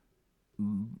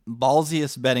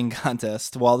ballsiest betting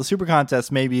contest. While the Super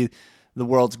Contest may be the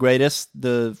world's greatest,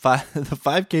 the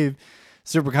 5K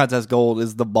Super Contest Gold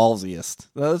is the ballsiest.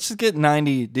 Let's just get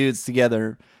 90 dudes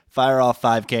together, fire off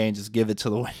 5K, and just give it to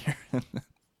the winner.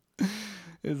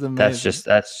 It's amazing. That's just.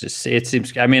 It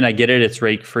seems. I mean, I get it. It's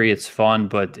rake free. It's fun,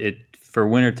 but for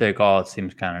winner take all, it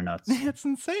seems kind of nuts. It's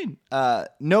insane.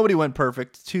 Nobody went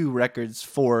perfect. 2 records,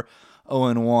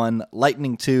 4-0-1,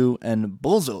 Lightning 2, and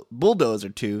Bulldozer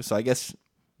 2. So I guess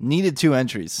needed 2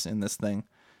 entries in this thing.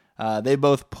 They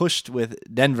both pushed with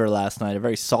Denver last night, a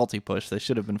very salty push. They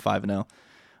should have been 5-0.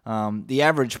 The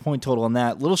average point total in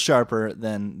that, a little sharper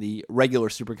than the regular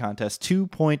Super Contest,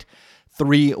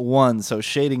 2.31, so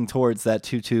shading towards that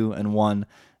 2-2-1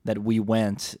 that we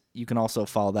went. You can also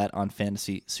follow that on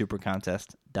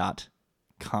fantasysupercontest.com.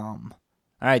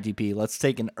 All right, DP, let's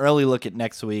take an early look at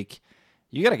next week.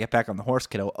 You got to get back on the horse,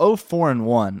 kiddo.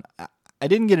 0-4-1. I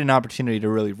didn't get an opportunity to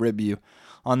really rib you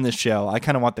on this show. I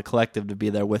kind of want the collective to be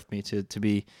there with me to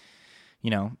be,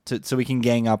 so we can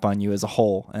gang up on you as a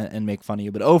whole and make fun of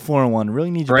you. But 0-4-1, really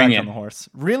need you back on the horse.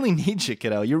 Really need you,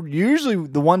 kiddo. You're usually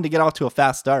the one to get off to a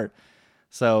fast start.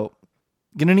 So,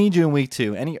 gonna need you in week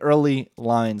 2. Any early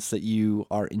lines that you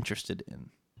are interested in?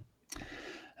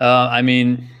 I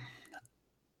mean,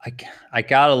 I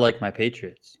gotta like my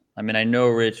Patriots. I mean, I know,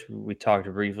 Rich, we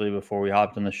talked briefly before we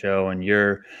hopped on the show, and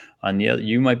you're on the other.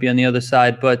 You might be on the other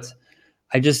side, but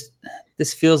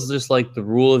this feels just like the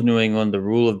rule of New England, the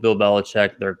rule of Bill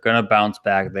Belichick. They're going to bounce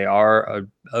back. They are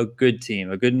a good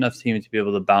team, a good enough team to be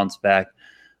able to bounce back.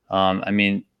 I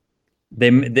mean,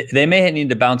 they may need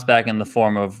to bounce back in the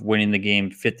form of winning the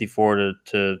game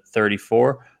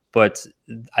 54-34, but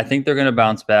I think they're going to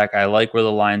bounce back. I like where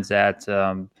the line's at.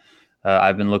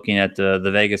 I've been looking at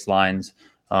the Vegas lines.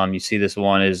 You see this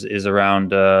one is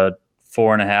around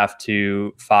 4.5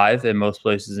 to 5 in most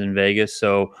places in Vegas.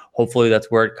 So hopefully that's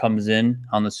where it comes in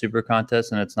on the Super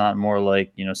Contest, and it's not more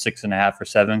like 6.5 or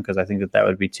 7, because I think that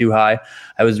would be too high.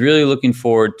 I was really looking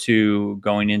forward to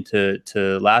going into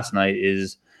last night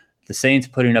is the Saints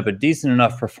putting up a decent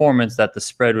enough performance that the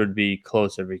spread would be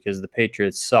closer, because the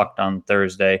Patriots sucked on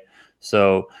Thursday.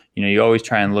 So you always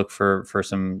try and look for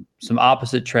some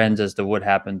opposite trends as to what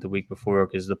happened the week before,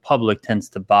 because the public tends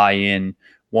to buy in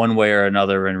one way or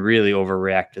another and really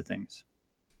overreact to things.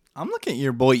 I'm looking at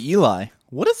your boy Eli.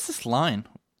 What is this line?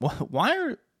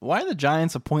 Why are the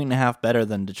Giants 1.5 better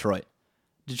than Detroit?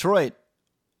 Detroit,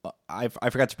 I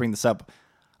forgot to bring this up.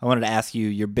 I wanted to ask you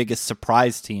your biggest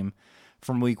surprise team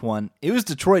from week 1. It was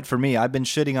Detroit for me. I've been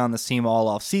shitting on this team all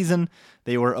off season.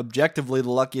 They were objectively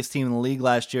the luckiest team in the league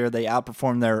last year. They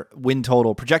outperformed their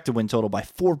projected win total by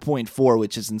 4.4,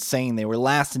 which is insane. They were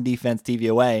last in defense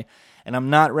DVOA, and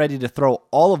I'm not ready to throw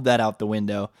all of that out the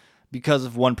window because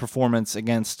of one performance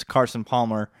against Carson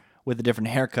Palmer with a different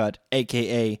haircut,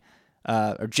 aka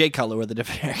or Jay Cutler with a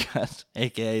different haircut,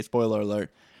 aka spoiler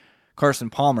alert,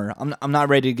 Carson Palmer. I'm not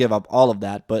ready to give up all of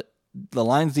that, but the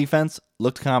Lions defense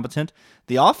looked competent.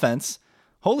 The offense,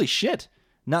 holy shit.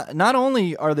 Not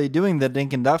only are they doing the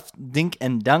dink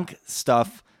and dunk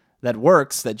stuff that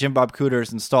works, that Jim Bob Cooter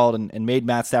has installed and made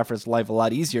Matt Stafford's life a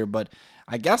lot easier, but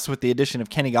I guess with the addition of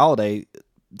Kenny Golladay,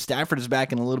 Stafford is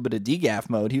back in a little bit of DGAF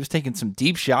mode. He was taking some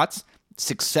deep shots,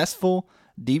 successful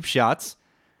deep shots,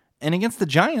 and against the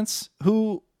Giants,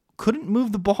 who couldn't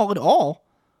move the ball at all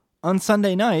on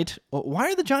Sunday night.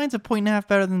 Why are the Giants a 1.5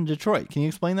 better than Detroit? Can you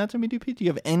explain that to me, DP? Do you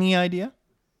have any idea?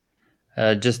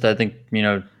 I think,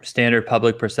 standard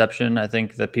public perception. I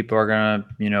think that people are going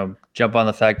to, jump on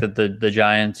the fact that the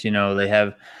Giants, they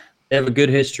have a good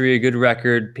history, a good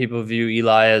record. People view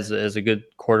Eli as a good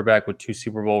quarterback with 2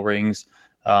 Super Bowl rings,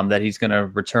 that he's going to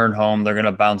return home. They're going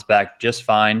to bounce back just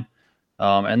fine.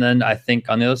 And then I think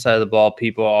on the other side of the ball,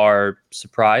 people are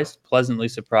pleasantly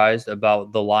surprised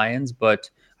about the Lions, but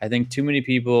I think too many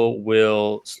people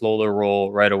will slow their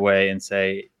roll right away and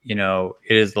say, it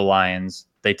is the Lions.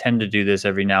 They tend to do this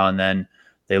every now and then.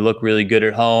 They look really good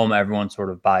at home. Everyone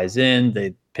sort of buys in.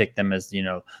 They pick them as,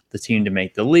 the team to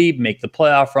make the leap, make the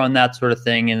playoff run, that sort of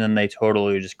thing. And then they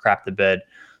totally just crap the bed.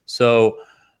 So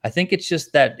I think it's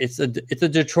just that it's a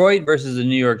Detroit versus a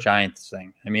New York Giants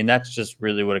thing. I mean, that's just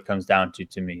really what it comes down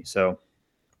to me. So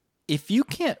if you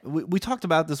can't, we talked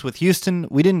about this with Houston.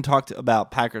 We didn't talk about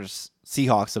Packers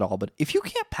Seahawks at all, but if you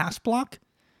can't pass block,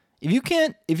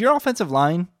 if your offensive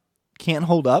line can't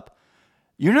hold up,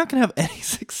 you're not going to have any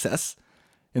success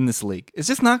in this league. It's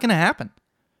just not going to happen.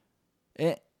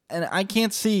 And I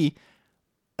can't see,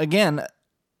 again,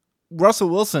 Russell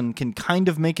Wilson can kind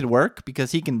of make it work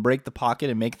because he can break the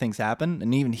pocket and make things happen.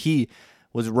 And even he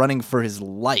was running for his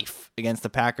life against the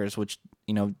Packers, which,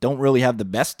 don't really have the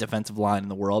best defensive line in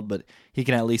the world, but he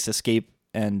can at least escape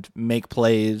and make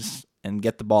plays and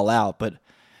get the ball out. But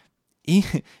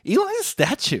Eli's a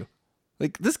statue.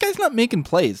 Like, this guy's not making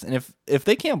plays. And if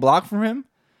they can't block for him,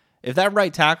 if that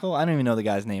right tackle, I don't even know the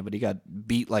guy's name, but he got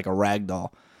beat like a rag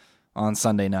doll on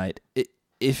Sunday night.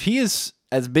 If he is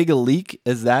as big a leak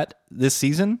as that this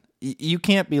season, you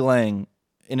can't be laying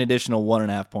an additional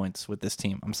 1.5 points with this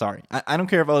team. I'm sorry. I don't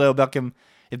care if Odell Beckham,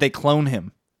 if they clone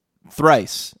him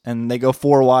thrice and they go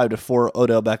 4 wide to 4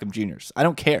 Odell Beckham Jr.'s. I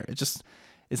don't care.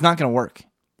 It's not going to work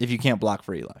if you can't block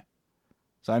for Eli.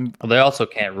 So they also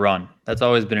can't run. That's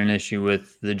always been an issue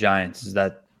with the Giants, is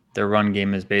that their run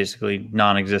game is basically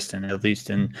non-existent, at least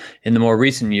in the more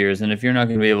recent years. And if you're not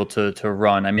going to be able to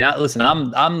run, I mean, listen,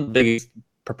 I'm the biggest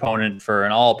proponent for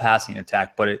an all passing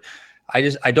attack, but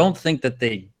I don't think that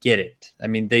they get it. I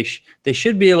mean, they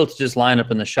should be able to just line up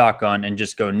in the shotgun and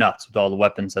just go nuts with all the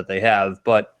weapons that they have,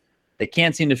 but they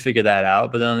can't seem to figure that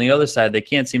out. But then on the other side, they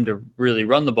can't seem to really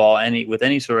run the ball with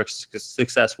any sort of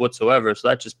success whatsoever. So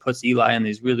that just puts Eli in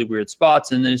these really weird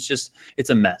spots, and it's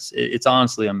a mess. It's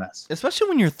honestly a mess. Especially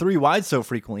when you're 3 wide so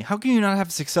frequently. How can you not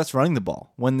have success running the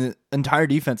ball when the entire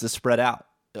defense is spread out?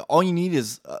 All you need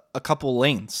is a couple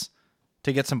lanes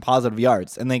to get some positive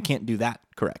yards, and they can't do that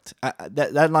correct.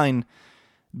 That line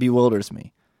bewilders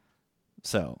me.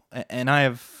 So, and I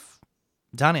have...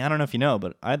 Donnie, I don't know if you know,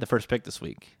 but I had the first pick this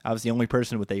week. I was the only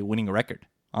person with a winning record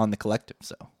on the collective.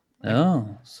 So,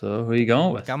 so who are you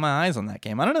going with? Got my eyes on that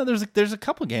game. I don't know. There's a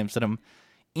couple games that I'm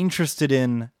interested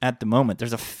in at the moment.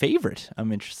 There's a favorite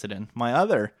I'm interested in. My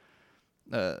other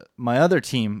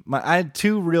team. I had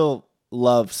 2 real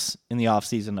loves in the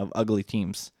offseason of ugly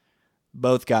teams.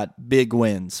 Both got big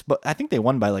wins, but I think they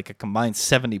won by like a combined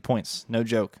 70 points. No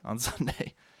joke, on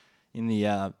Sunday in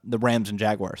the Rams and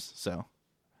Jaguars. So.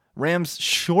 Rams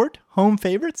short home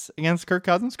favorites against Kirk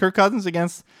Cousins. Kirk Cousins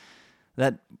against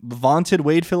that vaunted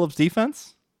Wade Phillips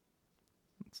defense.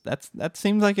 That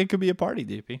seems like it could be a party,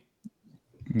 DP.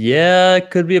 Yeah,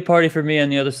 it could be a party for me on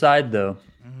the other side, though.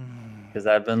 Because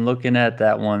I've been looking at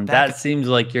that one. That seems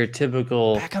like your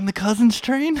typical... Back on the Cousins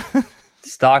train?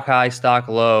 Stock high, stock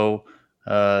low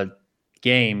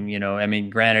game. I mean,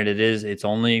 granted, it's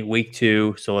only week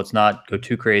 2, so let's not go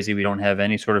too crazy. We don't have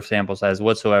any sort of sample size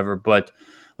whatsoever, but...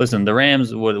 Listen, the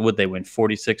Rams, would they win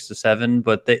 46-7?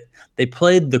 But they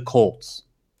played the Colts,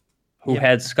 who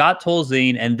had Scott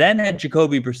Tolzien and then had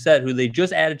Jacoby Brissett, who they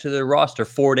just added to their roster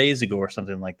 4 days ago or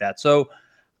something like that. So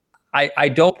I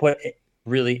don't put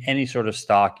really any sort of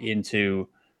stock into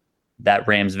that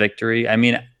Rams victory. I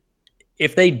mean,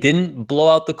 if they didn't blow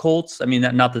out the Colts, I mean,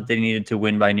 not that they needed to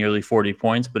win by nearly 40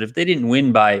 points, but if they didn't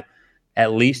win by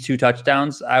at least 2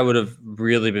 touchdowns, I would have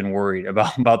really been worried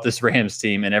about this Rams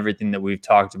team and everything that we've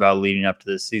talked about leading up to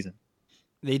this season.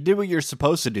 They did what you're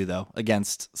supposed to do, though,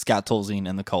 against Scott Tolzien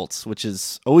and the Colts, which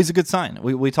is always a good sign.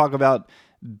 We talk about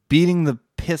beating the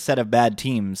piss out of bad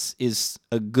teams is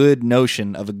a good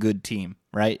notion of a good team,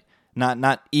 right?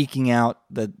 Not eking out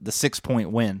the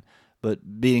 6-point win,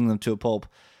 but beating them to a pulp.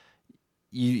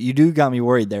 You do got me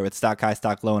worried there with stock high,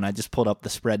 stock low, and I just pulled up the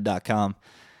spread.com.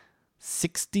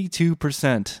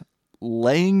 62%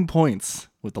 laying points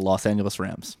with the Los Angeles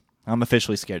Rams. I'm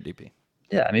officially scared, DP.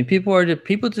 Yeah, I mean,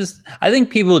 I think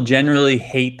people generally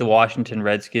hate the Washington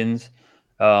Redskins.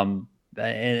 And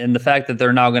the fact that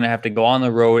they're now going to have to go on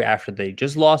the road after they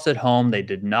just lost at home. They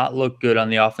did not look good on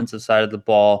the offensive side of the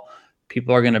ball.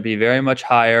 People are going to be very much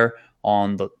higher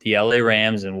on the LA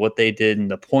Rams and what they did and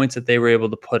the points that they were able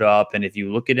to put up. And if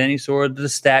you look at any sort of the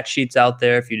stat sheets out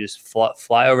there, if you just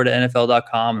fly over to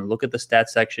NFL.com and look at the stat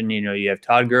section, you have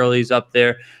Todd Gurley's up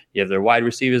there. You have their wide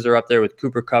receivers are up there with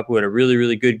Cooper Kupp, who had a really,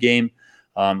 really good game.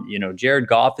 Jared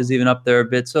Goff is even up there a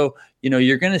bit. So,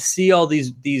 you're going to see all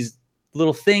these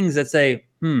little things that say,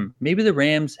 maybe the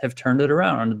Rams have turned it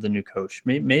around under the new coach.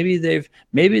 Maybe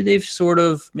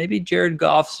Jared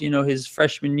Goff's, his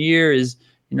freshman year is,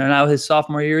 now his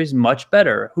sophomore year is much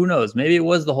better. Who knows? Maybe it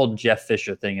was the whole Jeff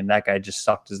Fisher thing and that guy just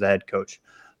sucked as the head coach.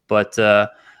 But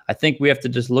I think we have to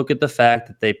just look at the fact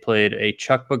that they played a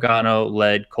Chuck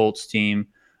Pagano-led Colts team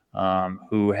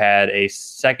who had a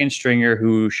second stringer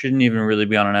who shouldn't even really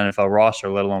be on an NFL roster,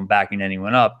 let alone backing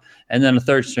anyone up, and then a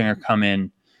third stringer come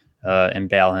in and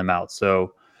bail him out.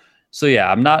 So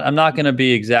yeah, I'm not going to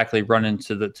be exactly running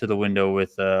to the window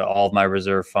with all of my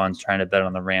reserve funds trying to bet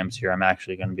on the Rams here. I'm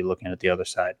actually going to be looking at the other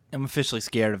side. I'm officially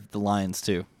scared of the Lions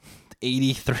too.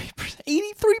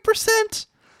 83%.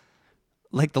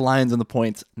 Like the Lions and the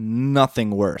points,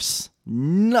 nothing worse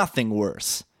than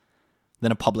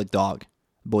a public dog.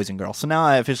 Boys and girls. So now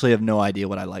I officially have no idea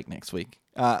what I like next week.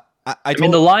 I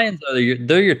mean, the Lions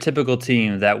they're your typical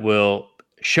team that will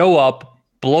show up,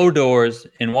 blow doors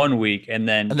in 1 week, and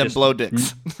then blow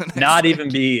dicks. Not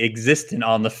even be existent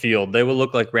on the field. They will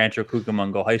look like Rancho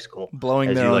Cucamonga High School,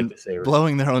 blowing their own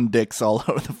dicks all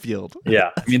over the field. Yeah,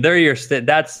 I mean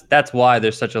that's why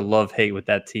there's such a love-hate with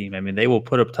that team. I mean, they will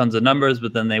put up tons of numbers,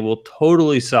 but then they will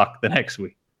totally suck the next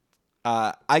week.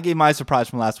 I gave my surprise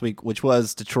from last week, which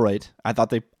was Detroit. I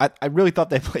really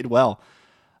thought they played well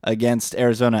against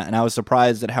Arizona, and I was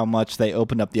surprised at how much they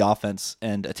opened up the offense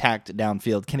and attacked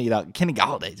downfield. Kenny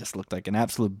Golladay just looked like an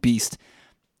absolute beast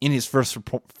in his first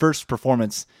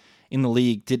performance in the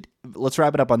league. Let's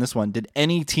wrap it up on this one. Did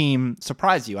any team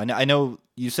surprise you? I know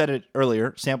you said it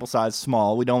earlier, sample size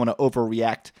small. We don't want to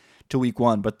overreact to week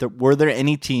one, but were there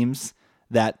any teams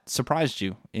that surprised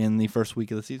you in the first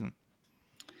week of the season?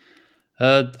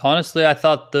 Honestly, I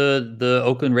thought the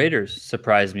Oakland Raiders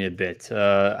surprised me a bit.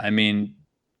 I mean,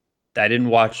 I didn't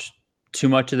watch too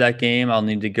much of that game. I'll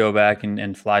need to go back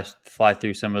and fly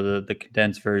through some of the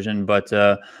condensed version, but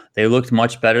they looked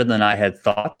much better than I had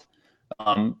thought.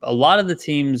 A lot of the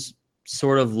teams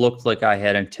sort of looked like I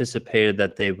had anticipated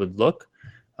that they would look.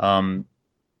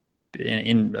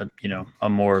 In a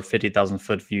more 50,000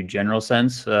 foot view general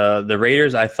sense. The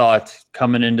Raiders, I thought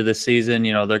coming into the season,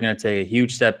 they're going to take a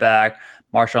huge step back.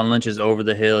 Marshawn Lynch is over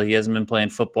the hill. He hasn't been playing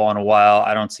football in a while.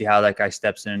 I don't see how that guy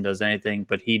steps in and does anything,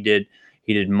 but he did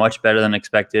much better than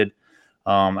expected.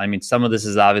 I mean, some of this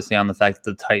is obviously on the fact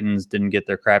that the Titans didn't get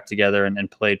their crap together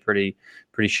and played pretty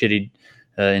shitty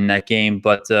in that game.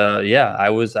 But yeah, I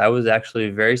was actually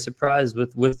very surprised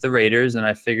with the Raiders, and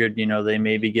I figured they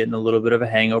may be getting a little bit of a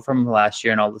hangover from last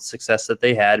year and all the success that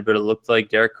they had. But it looked like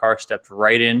Derek Carr stepped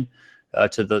right in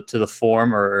to the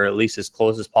form, or at least as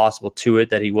close as possible to it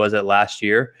that he was at last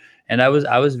year. And I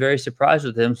was very surprised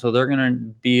with him. So they're going to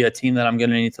be a team that I'm going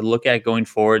to need to look at going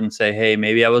forward and say, hey,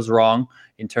 maybe I was wrong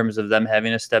in terms of them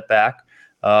having a step back.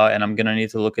 And I'm going to need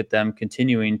to look at them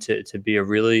continuing to be a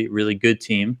really, really good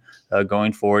team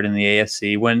going forward in the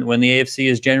AFC when the AFC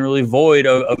is generally void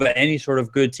of any sort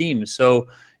of good team. So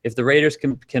if the Raiders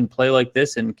can play like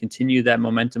this and continue that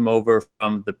momentum over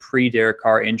from the pre-Derek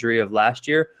Carr injury of last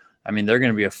year, I mean, they're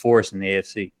going to be a force in the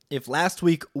AFC. If last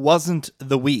week wasn't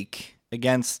the week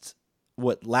against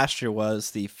what last year was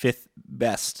the 5th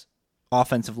best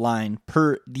offensive line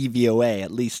per DVOA,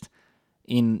 at least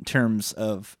in terms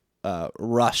of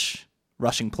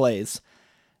rushing plays,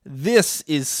 this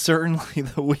is certainly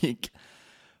the week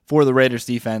for the Raiders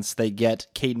defense. They get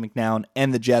Cade McNown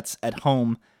and the Jets at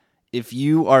home. If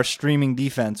you are streaming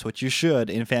defense, which you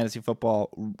should in fantasy football,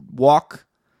 walk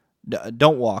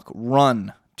don't walk,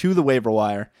 run to the waiver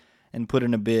wire and put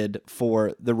in a bid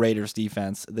for the Raiders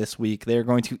defense this week. They're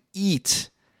going to eat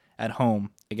at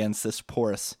home against this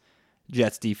porous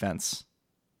Jets defense.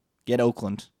 Get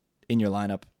Oakland in your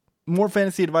lineup. More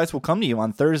fantasy advice will come to you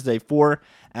on Thursday for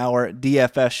our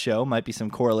DFS show. Might be some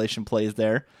correlation plays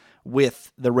there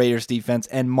with the Raiders defense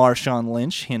and Marshawn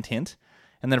Lynch. Hint, hint.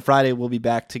 And then Friday, we'll be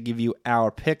back to give you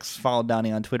our picks. Follow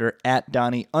Donnie on Twitter at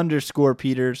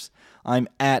Donnie_Peters. I'm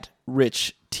at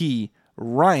Rich T.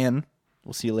 Ryan.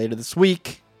 We'll see you later this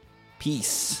week.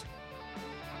 Peace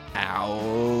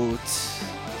out.